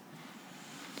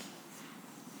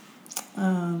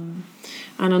 And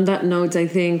on that note, I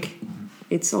think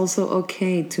it's also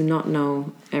okay to not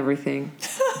know everything.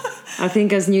 I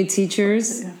think as new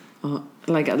teachers,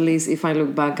 like at least if I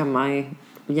look back at my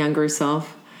younger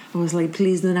self, I was like,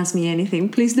 please don't ask me anything.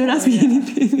 Please don't ask me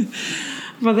anything.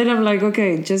 But then I'm like,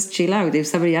 okay, just chill out. If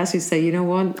somebody asks you, say, you know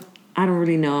what? I don't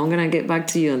really know. I'm going to get back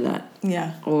to you on that.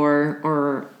 Yeah.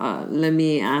 Or let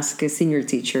me ask a senior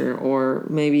teacher or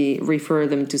maybe refer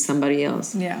them to somebody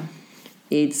else. Yeah.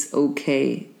 It's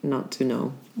okay not to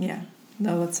know. Yeah.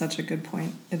 No, that's such a good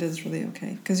point. It is really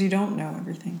okay. Because you don't know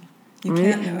everything. You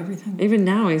can't know everything. Even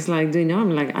now, it's like, do you know?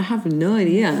 I'm like, I have no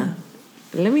idea. Yeah.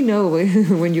 Let me know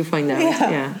when you find out.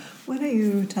 Yeah. Why don't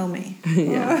you tell me?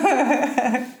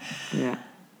 Yeah. Yeah.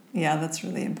 Yeah, that's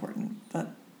really important. That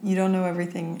you don't know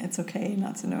everything. It's okay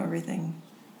not to know everything.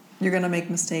 You're going to make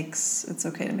mistakes. It's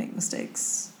okay to make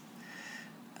mistakes.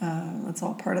 That's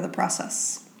all part of the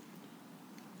process.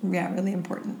 Yeah, really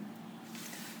important.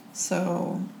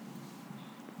 So,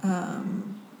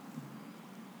 and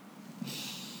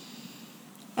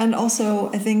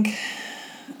also I think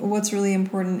what's really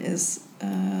important is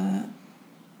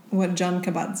what Jon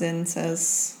Kabat-Zinn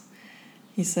says.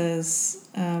 He says,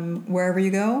 wherever you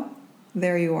go,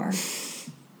 there you are.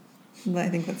 I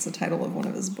think that's the title of one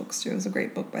of his books too. It was a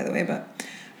great book, by the way. But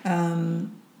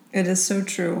It is so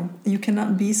true. You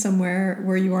cannot be somewhere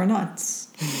where you are not.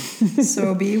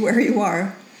 So be where you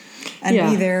are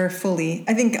and be there fully.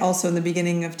 I think also in the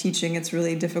beginning of teaching, it's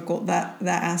really difficult. That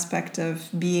aspect of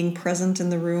being present in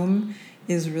the room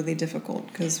is really difficult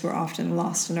because we're often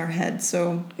lost in our head.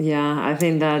 So yeah, I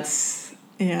think that's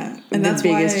and the that's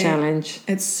biggest why challenge.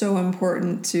 It's so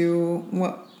important to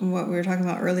what we were talking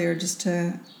about earlier, just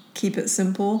to keep it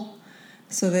simple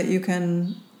so that you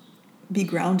can be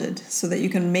grounded, so that you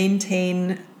can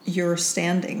maintain your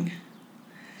standing.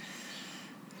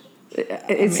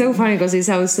 It's so funny because it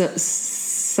sounds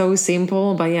so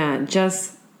simple, but yeah,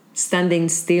 just standing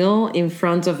still in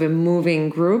front of a moving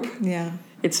group. Yeah.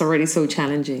 It's already so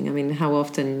challenging. I mean, how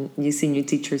often you see new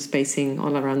teachers pacing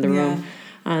all around the room,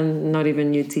 and not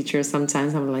even new teachers.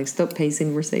 Sometimes I'm like, stop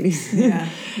pacing, Mercedes. Yeah.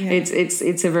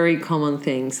 It's a very common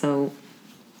thing. So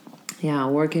yeah,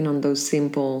 working on those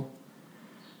simple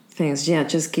things. Yeah,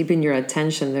 just keeping your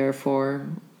attention there for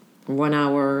 1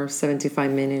 hour,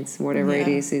 75 minutes, whatever it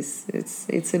is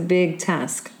it's a big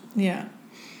task. Yeah.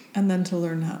 And then to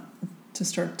learn how to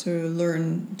start to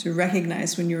learn to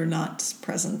recognize when you're not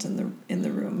present in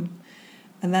the room.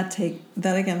 And that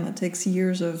takes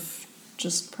years of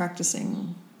just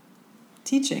practicing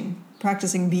teaching,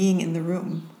 practicing being in the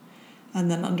room,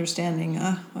 and then understanding,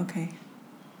 okay,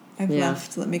 I've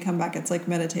left, let me come back. It's like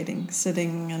meditating,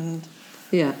 sitting and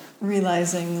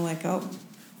realizing like, oh,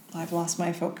 I've lost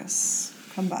my focus.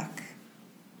 Come back.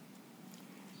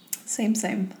 Same.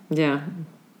 Yeah.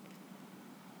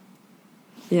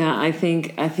 Yeah, I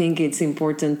think it's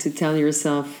important to tell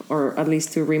yourself, or at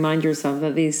least to remind yourself,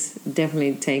 that this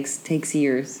definitely takes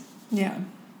years. Yeah.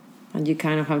 And you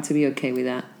kind of have to be okay with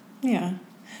that. Yeah.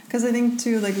 Because I think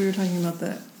too, like we were talking about,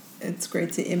 that it's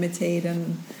great to imitate,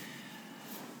 and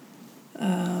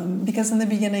because in the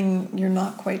beginning you're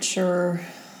not quite sure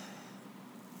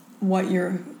what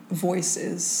your voice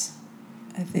is,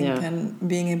 I think, and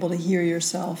being able to hear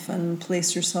yourself and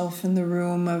place yourself in the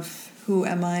room of who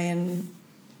am I, and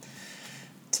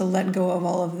to let go of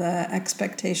all of the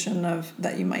expectation of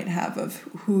that you might have of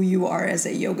who you are as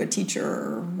a yoga teacher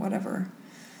or whatever.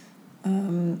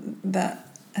 That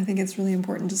I think it's really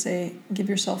important to say, give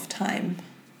yourself time,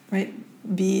 right?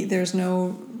 There's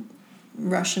no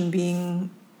rush in being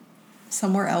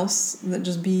somewhere else, that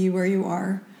just be where you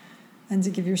are, and to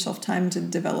give yourself time to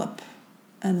develop,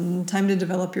 and time to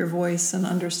develop your voice and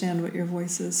understand what your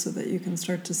voice is, so that you can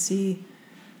start to see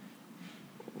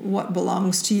what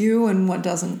belongs to you and what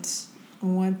doesn't,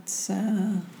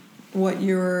 what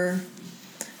your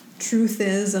truth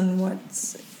is and what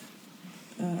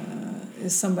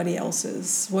is somebody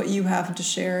else's, what you have to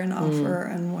share and offer,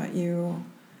 and what you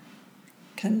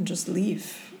can just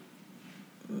leave,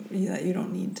 that you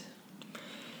don't need.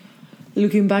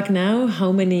 Looking back now,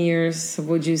 how many years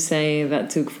would you say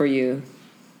that took for you?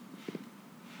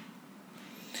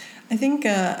 I think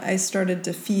I started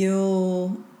to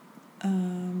feel,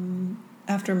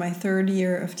 after my third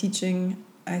year of teaching,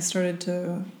 I started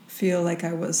to feel like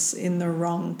I was in the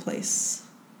wrong place.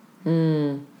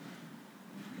 I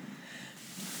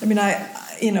mean, I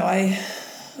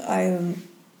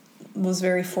was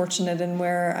very fortunate in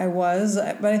where I was,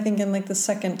 but I think in like the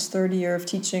third year of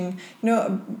teaching,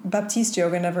 Baptiste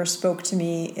yoga never spoke to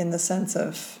me in the sense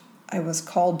of I was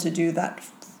called to do that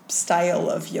style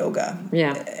of yoga.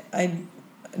 Yeah. I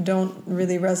don't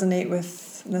really resonate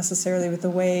necessarily with the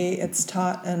way it's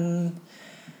taught, and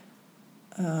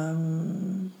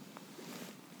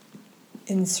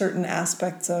in certain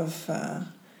aspects of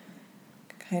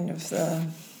kind of the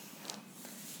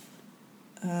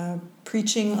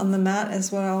preaching on the mat,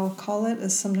 is what I'll call it,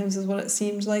 is what it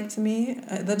seems like to me.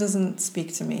 That doesn't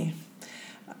speak to me.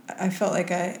 I felt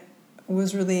like I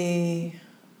was really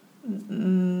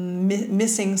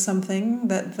missing something,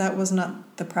 that was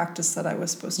not the practice that I was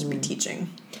supposed to be teaching.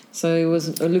 So it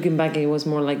was, looking back, it was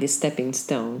more like a stepping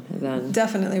stone than...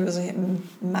 Definitely was a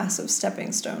massive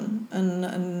stepping stone, and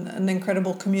an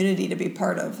incredible community to be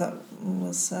part of. That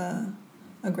was a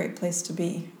great place to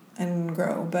be and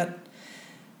grow. But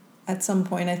at some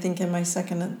point, I think in my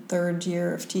second and third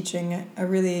year of teaching, I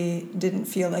really didn't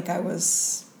feel like I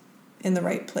was in the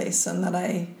right place, and that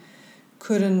I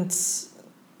couldn't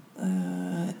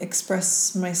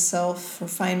express myself or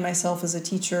find myself as a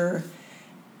teacher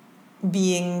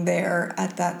being there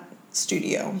at that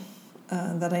studio,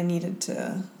 that I needed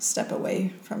to step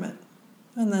away from it.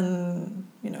 And then,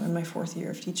 in my fourth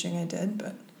year of teaching, I did.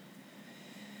 But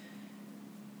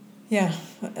yeah,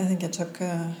 I think it took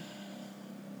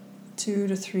 2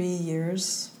 to 3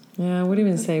 years. Yeah, I would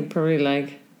even say probably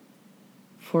like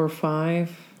 4 or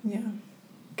 5. Yeah.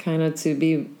 Kind of to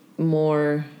be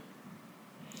more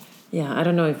yeah, I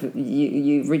don't know if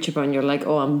you reach a point, you're like,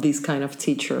 oh, I'm this kind of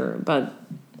teacher, but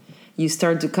you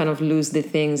start to kind of lose the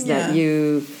things that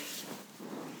you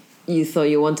thought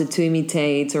you wanted to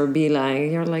imitate or be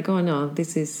like. You're like, oh no,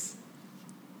 this is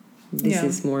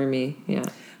more me. Yeah.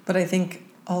 But I think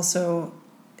also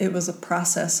it was a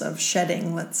process of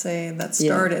shedding, let's say, that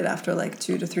started after like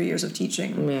 2 to 3 years of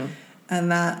teaching. Yeah.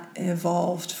 And that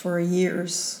evolved for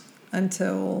years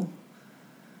until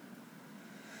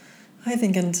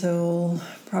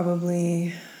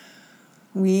probably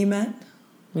we met.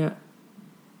 Yeah.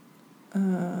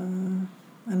 And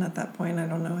at that point, I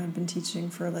don't know, I'd been teaching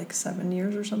for like 7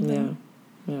 years or something.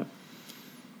 Yeah.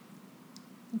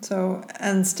 So,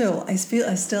 and still, I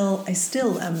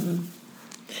still am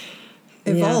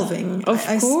evolving. Of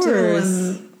I course. still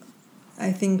am,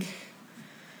 I think,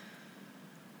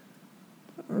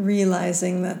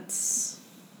 realizing that's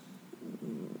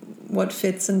what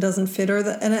fits and doesn't fit, and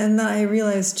then I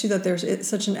realize too that there's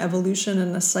such an evolution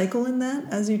and a cycle in that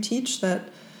as you teach, that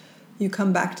you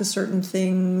come back to certain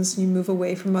things, you move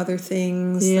away from other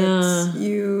things, that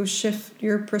you shift,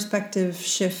 your perspective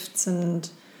shifts, and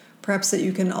perhaps that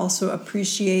you can also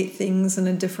appreciate things in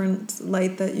a different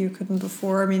light that you couldn't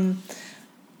before. I mean,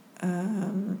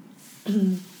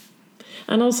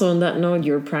 and also on that note,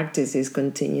 your practice is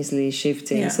continuously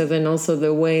shifting. Yeah. So then also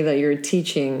the way that you're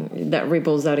teaching, that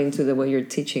ripples out into the way you're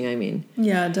teaching, I mean.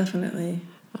 Yeah, definitely.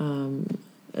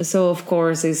 So of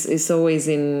course it's always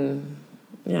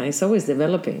it's always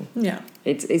developing. Yeah.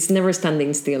 It's never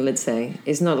standing still, let's say.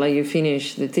 It's not like you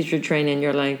finish the teacher training and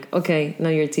you're like, okay, now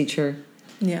you're a teacher.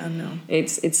 Yeah, no.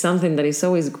 It's something that is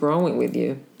always growing with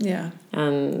you. Yeah.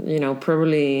 And,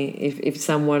 probably if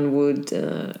someone would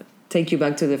take you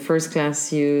back to the first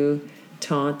class you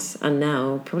taught and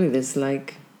now, probably there's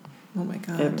like oh my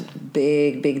God, a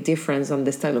big difference on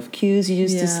the style of cues you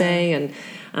used to say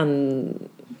and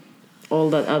all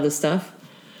that other stuff.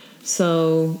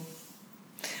 So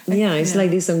it's like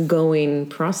this ongoing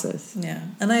process. Yeah.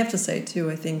 And I have to say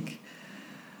too, I think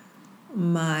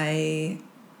I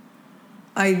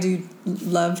do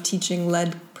love teaching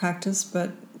lead practice,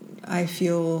 but I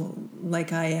feel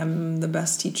like I am the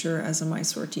best teacher as a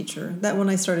Mysore teacher. That when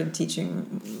I started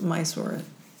teaching Mysore,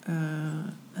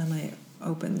 and I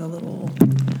opened the little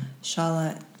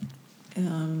shala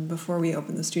before we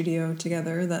opened the studio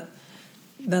together,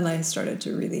 then I started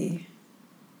to really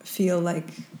feel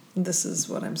like this is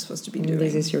what I'm supposed to be doing.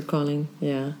 This is your calling,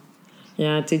 yeah.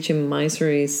 Yeah, teaching Mysore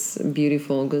is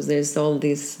beautiful because there's all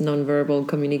this nonverbal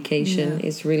communication. Yeah.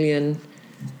 It's really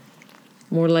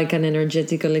more like an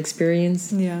energetical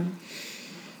experience. Yeah.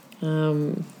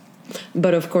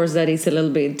 But of course, that is a little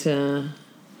bit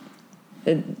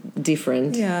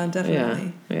different. Yeah,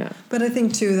 definitely. Yeah. But I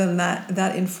think too, then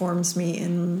that informs me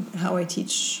in how I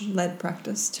teach lead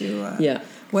practice too.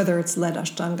 Whether it's lead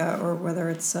Ashtanga or whether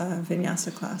it's a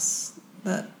Vinyasa class.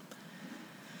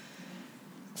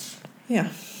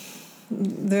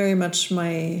 Very much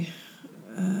my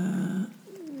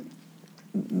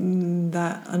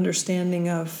that understanding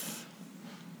of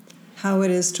how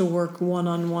it is to work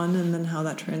one-on-one and then how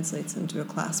that translates into a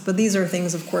class. But these are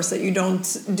things, of course, that you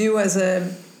don't do as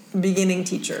a beginning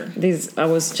teacher. I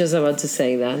was just about to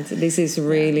say that. This is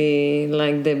really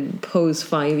like the post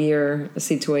 5-year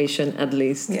situation, at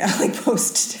least. Yeah, like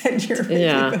post 10-year.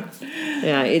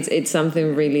 Yeah, it's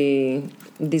something really...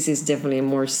 This is definitely a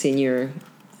more senior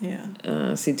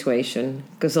situation,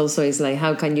 because also it's like,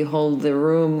 how can you hold the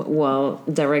room while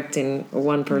directing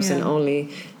one person only?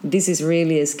 This is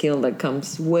really a skill that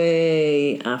comes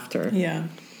way after. Yeah,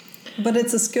 but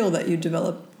it's a skill that you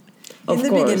develop in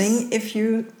the beginning if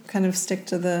you kind of stick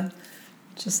to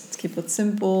just keep it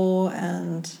simple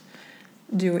and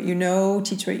do what you know,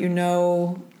 teach what you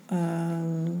know.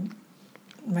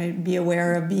 Might be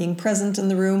aware of being present in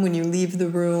the room when you leave the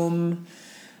room.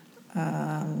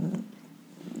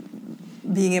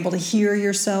 Being able to hear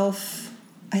yourself.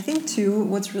 I think too,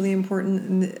 what's really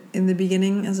important in the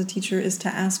beginning as a teacher is to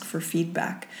ask for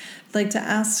feedback. Like to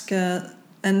ask,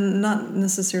 and not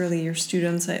necessarily your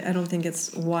students. I don't think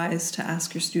it's wise to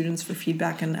ask your students for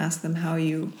feedback and ask them how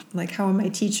am I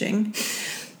teaching?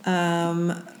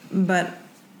 But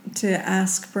to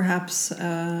ask perhaps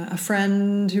a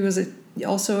friend who is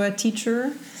also a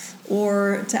teacher,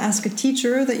 or to ask a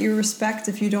teacher that you respect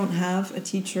if you don't have a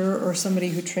teacher or somebody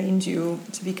who trained you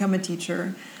to become a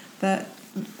teacher, that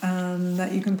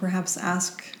you can perhaps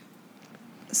ask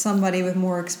somebody with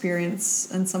more experience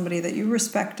and somebody that you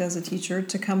respect as a teacher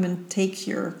to come and take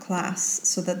your class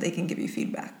so that they can give you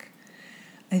feedback.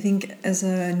 I think as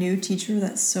a new teacher,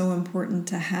 that's so important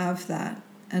to have that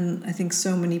And I think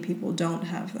so many people don't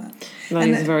have that. That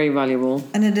is very valuable.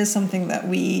 And it is something that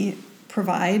we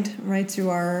provide, right, to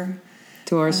our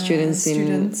students.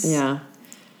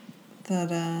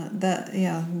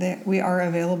 That we are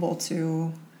available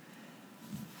to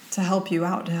help you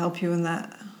out, to help you in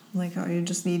that. Like, oh, you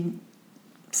just need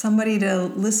somebody to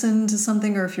listen to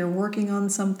something, or if you're working on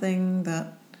something,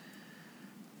 that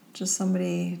just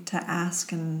somebody to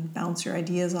ask and bounce your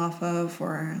ideas off of,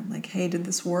 or like, hey, did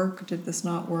this work? Did this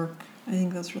not work? I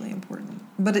think that's really important.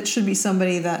 But it should be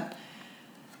somebody that,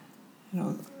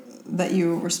 that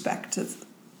you respect. It's,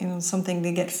 something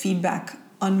to get feedback,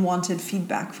 unwanted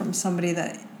feedback from somebody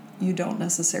that you don't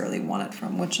necessarily want it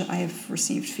from, which I have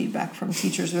received feedback from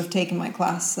teachers who have taken my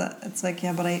class that it's like,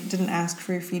 yeah, but I didn't ask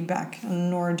for your feedback, and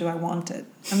nor do I want it.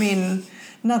 I mean,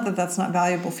 not that that's not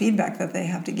valuable feedback that they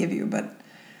have to give you, but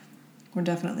we're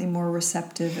definitely more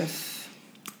receptive if...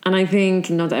 And I think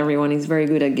not everyone is very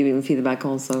good at giving feedback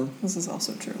also. This is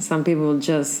also true. Some people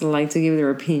just like to give their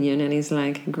opinion, and it's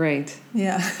like, great.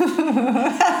 Yeah.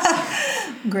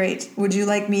 Great. Would you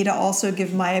like me to also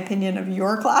give my opinion of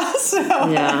your class?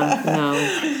 Yeah, no.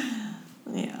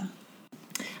 Yeah.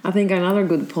 I think another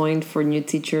good point for new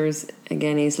teachers,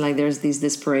 again, is like there's this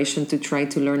desperation to try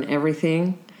to learn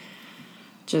everything.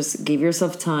 Just give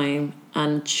yourself time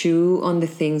and chew on the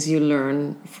things you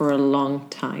learn for a long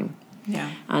time.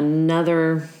 Yeah.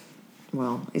 Another,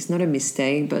 well, it's not a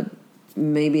mistake, but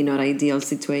maybe not ideal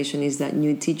situation is that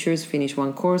new teachers finish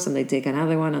one course and they take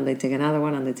another one and they take another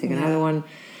one and they take another one,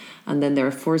 and then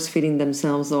they're force-feeding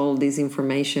themselves all this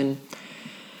information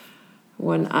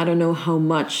when I don't know how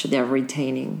much they're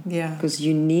retaining. Yeah. Because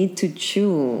you need to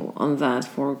chew on that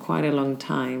for quite a long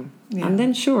time. Yeah. And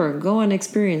then sure, go and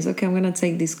experience, okay, I'm going to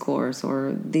take this course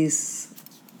or this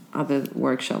other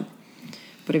workshop.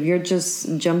 But if you're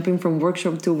just jumping from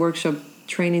workshop to workshop,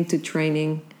 training to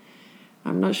training,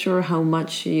 I'm not sure how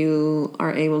much you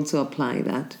are able to apply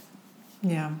that.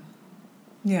 Yeah.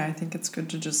 Yeah, I think it's good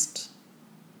to just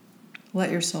let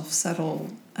yourself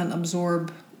settle and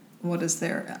absorb what is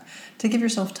there. To give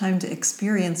yourself time to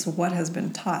experience what has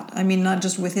been taught. I mean, not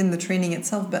just within the training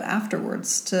itself, but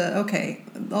afterwards. To, okay,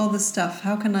 all this stuff,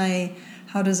 how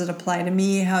does it apply to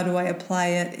me? How do I apply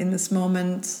it in this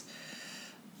moment?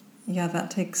 Yeah,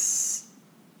 that takes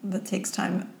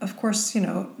time. Of course,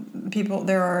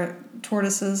 there are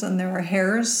tortoises and there are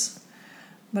hares,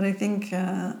 but I think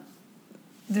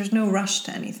there's no rush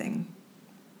to anything.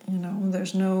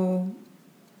 There's no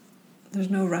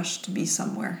rush to be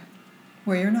somewhere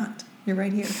where you're not. You're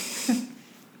right here.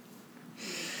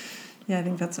 Yeah, I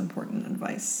think that's important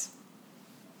advice.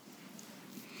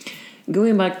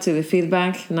 Going back to the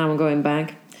feedback, now I'm going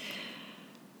back.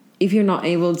 If you're not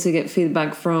able to get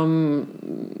feedback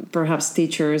from perhaps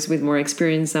teachers with more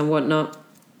experience and whatnot,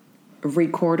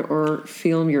 record or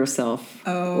film yourself.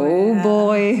 Oh yeah.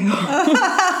 Boy.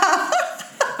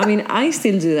 I mean, I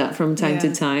still do that from time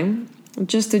to time,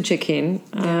 just to check in,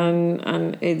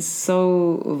 and it's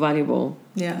so valuable.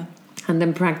 Yeah. And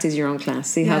then practice your own class,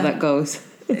 see how that goes.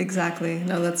 Exactly.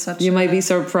 No, that's such. You might be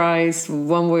surprised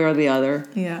one way or the other.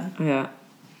 Yeah. Yeah.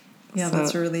 Yeah, So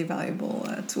that's a really valuable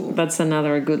tool. That's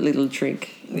another good little trick.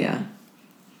 Yeah.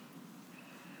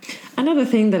 Another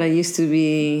thing that I used to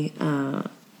be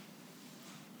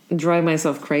drive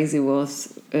myself crazy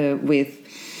was that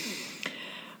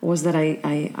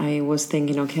I was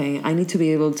thinking, okay, I need to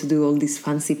be able to do all these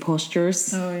fancy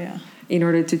postures. Oh yeah. In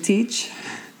order to teach.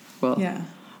 Well,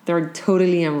 they're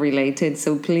totally unrelated.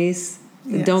 So please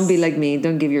don't be like me.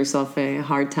 Don't give yourself a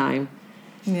hard time.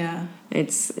 Yeah.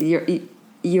 It's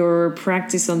your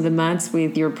practice on the mats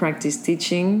with your practice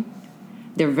teaching.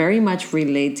 They're very much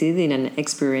related in an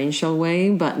experiential way,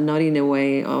 but not in a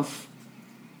way of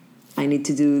I need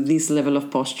to do this level of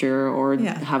posture or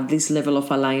have this level of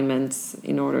alignments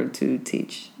in order to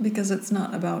teach. Because it's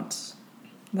not about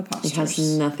the postures. It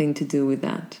has nothing to do with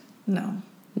that. No.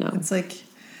 No. It's like,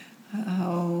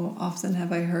 how often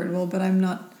have I heard, well, but I'm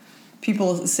not...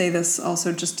 People say this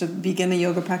also just to begin a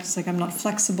yoga practice, like, I'm not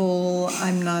flexible,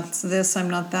 I'm not this, I'm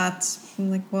not that.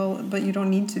 I'm like, well, but you don't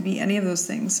need to be any of those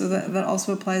things. So that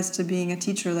also applies to being a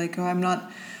teacher. Like, oh, I'm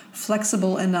not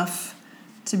flexible enough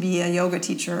to be a yoga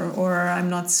teacher, or I'm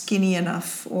not skinny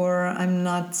enough, or I'm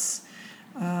not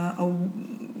a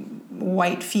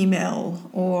white female,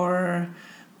 or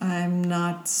I'm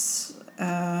not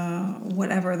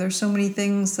whatever. There's so many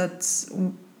things that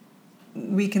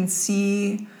we can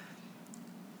see.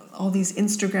 All these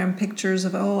Instagram pictures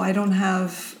of, oh, I don't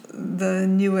have the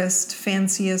newest,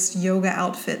 fanciest yoga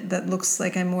outfit that looks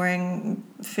like I'm wearing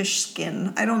fish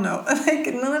skin. I don't know. Like,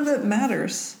 none of it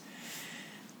matters.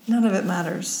 None of it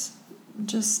matters.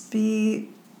 Just be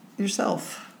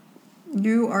yourself.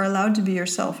 You are allowed to be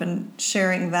yourself, and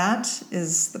sharing that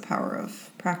is the power of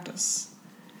practice.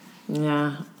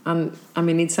 Yeah. I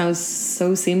mean, it sounds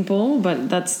so simple, but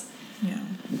that's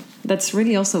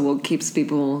really also what keeps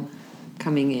people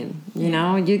coming in. You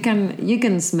know, you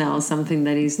can smell something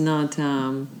that is not.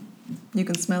 You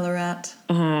can smell a rat.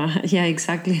 Yeah,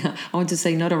 exactly. I want to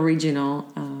say not original.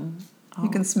 You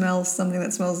can smell something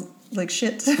that smells like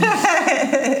shit.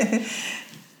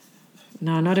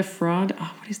 No, not a fraud.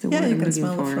 Oh, what is the word I'm looking for? Yeah, you can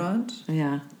smell a fraud.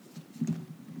 Yeah.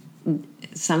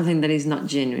 Something that is not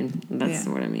genuine. That's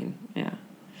what I mean. Yeah.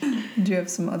 Do you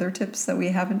have some other tips that we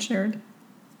haven't shared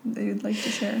that you'd like to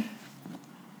share?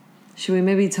 Should we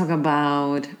maybe talk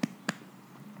about...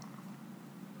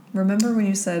 Remember when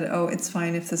you said, "Oh, it's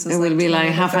fine if this is." It will be like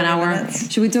half an hour.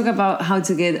 Minutes? Should we talk about how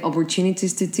to get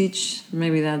opportunities to teach?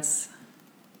 Maybe that's...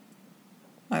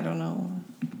 I don't know.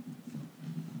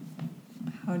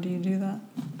 How do you do that?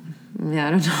 Yeah,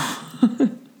 I don't know.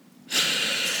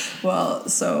 Well,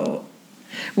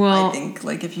 I think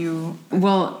like if you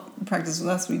practice with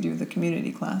us, we do the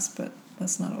community class, but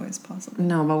that's not always possible.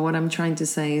 No, but what I'm trying to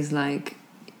say is like,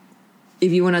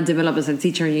 if you want to develop as a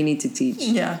teacher, you need to teach.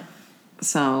 Yeah.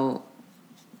 So,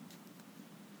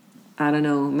 I don't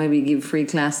know, maybe give free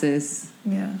classes.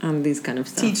 Yeah. And this kind of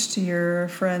stuff. Teach to your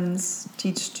friends.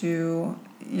 Teach to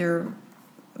your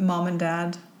mom and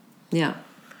dad. Yeah.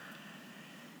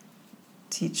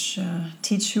 Teach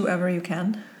whoever you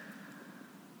can.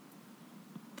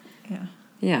 Yeah.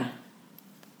 Yeah.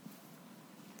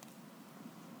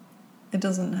 It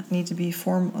doesn't need to be a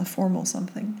formal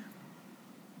something.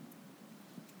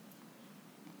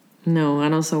 No,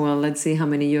 and also, well, let's see how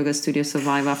many yoga studios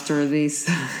survive after this.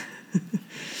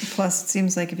 Plus, it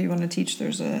seems like if you want to teach,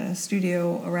 there's a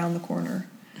studio around the corner.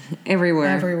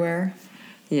 Everywhere.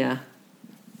 Yeah.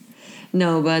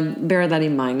 No, but bear that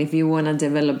in mind. If you want to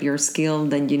develop your skill,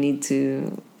 then you need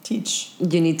to... Teach.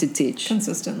 You need to teach.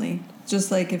 Consistently.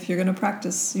 Just like if you're going to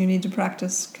practice, you need to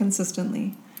practice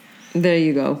consistently. There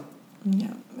you go.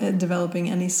 Yeah. Developing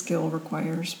any skill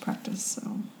requires practice,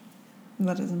 so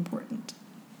that is important.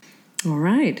 All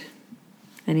right.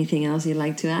 Anything else you'd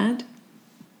like to add?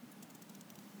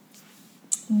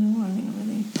 No, I mean,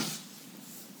 really.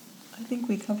 I think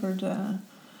we covered...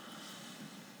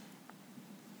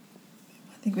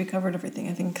 everything.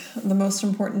 I think the most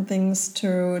important things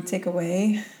to take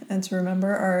away and to remember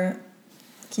are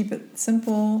keep it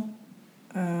simple,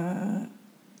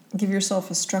 give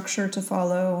yourself a structure to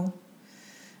follow.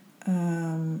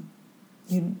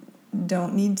 You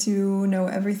don't need to know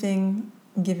everything.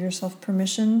 Give yourself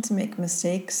permission to make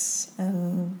mistakes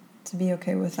and to be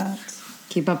okay with that.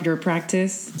 Keep up your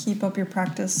practice. Keep up your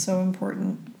practice, so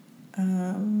important.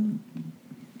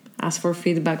 Ask for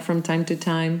feedback from time to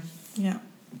time. Yeah.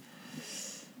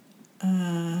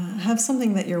 Have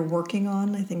something that you're working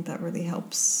on. I think that really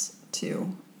helps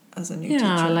too as a new teacher.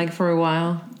 Yeah, like for a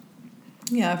while.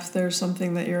 Yeah, if there's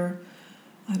something that you're,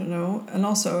 I don't know, and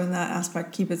also in that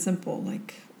aspect, keep it simple.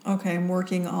 Like, okay, I'm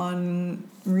working on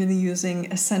really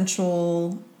using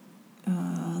essential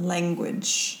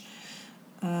language,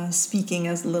 speaking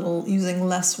using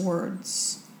less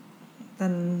words.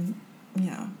 Then,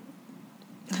 yeah,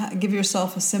 give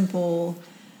yourself a simple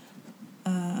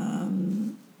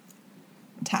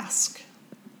task.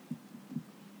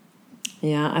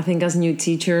 Yeah, I think as new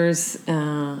teachers,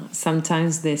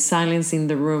 sometimes the silence in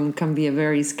the room can be a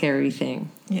very scary thing.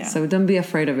 Yeah. So don't be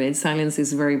afraid of it. Silence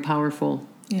is very powerful.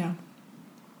 Yeah.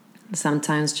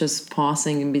 Sometimes just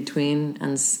pausing in between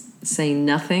and saying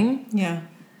nothing. Yeah.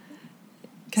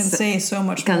 Can say so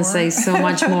much more. Can say so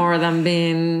much more than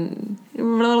being...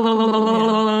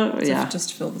 Yeah.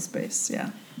 Just fill the space,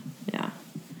 yeah. Yeah.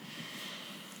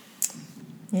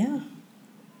 Yeah.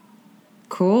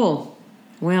 Cool.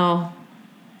 Well,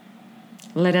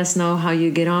 let us know how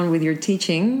you get on with your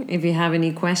teaching. If you have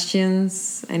any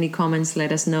questions, any comments,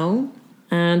 let us know.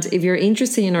 And if you're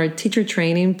interested in our teacher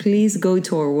training, please go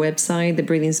to our website,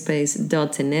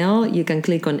 thebreathingspace.nl. You can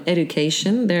click on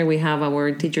education. There we have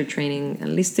our teacher training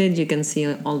listed. You can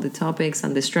see all the topics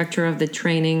and the structure of the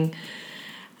training.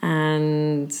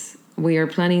 And we are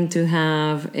planning to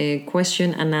have a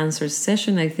question and answer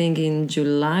session, I think in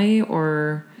July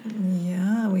or...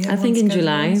 Yeah, we have I think in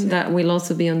July. Yeah. That will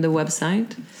also be on the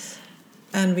website.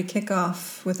 And we kick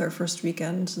off with our first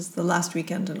weekend. This is the last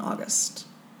weekend in August.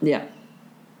 Yeah.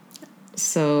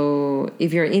 So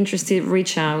if you're interested,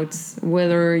 reach out.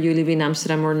 Whether you live in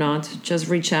Amsterdam or not, just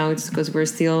reach out because we're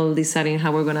still deciding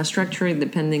how we're going to structure it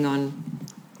depending on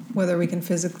whether we can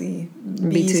physically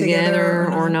be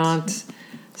together or not.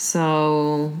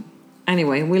 So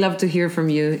anyway, we love to hear from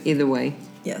you either way.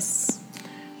 Yes.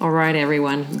 All right,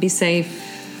 everyone. Be safe.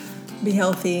 Be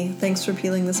healthy. Thanks for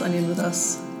peeling this onion with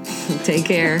us. Take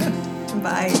care.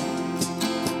 Bye.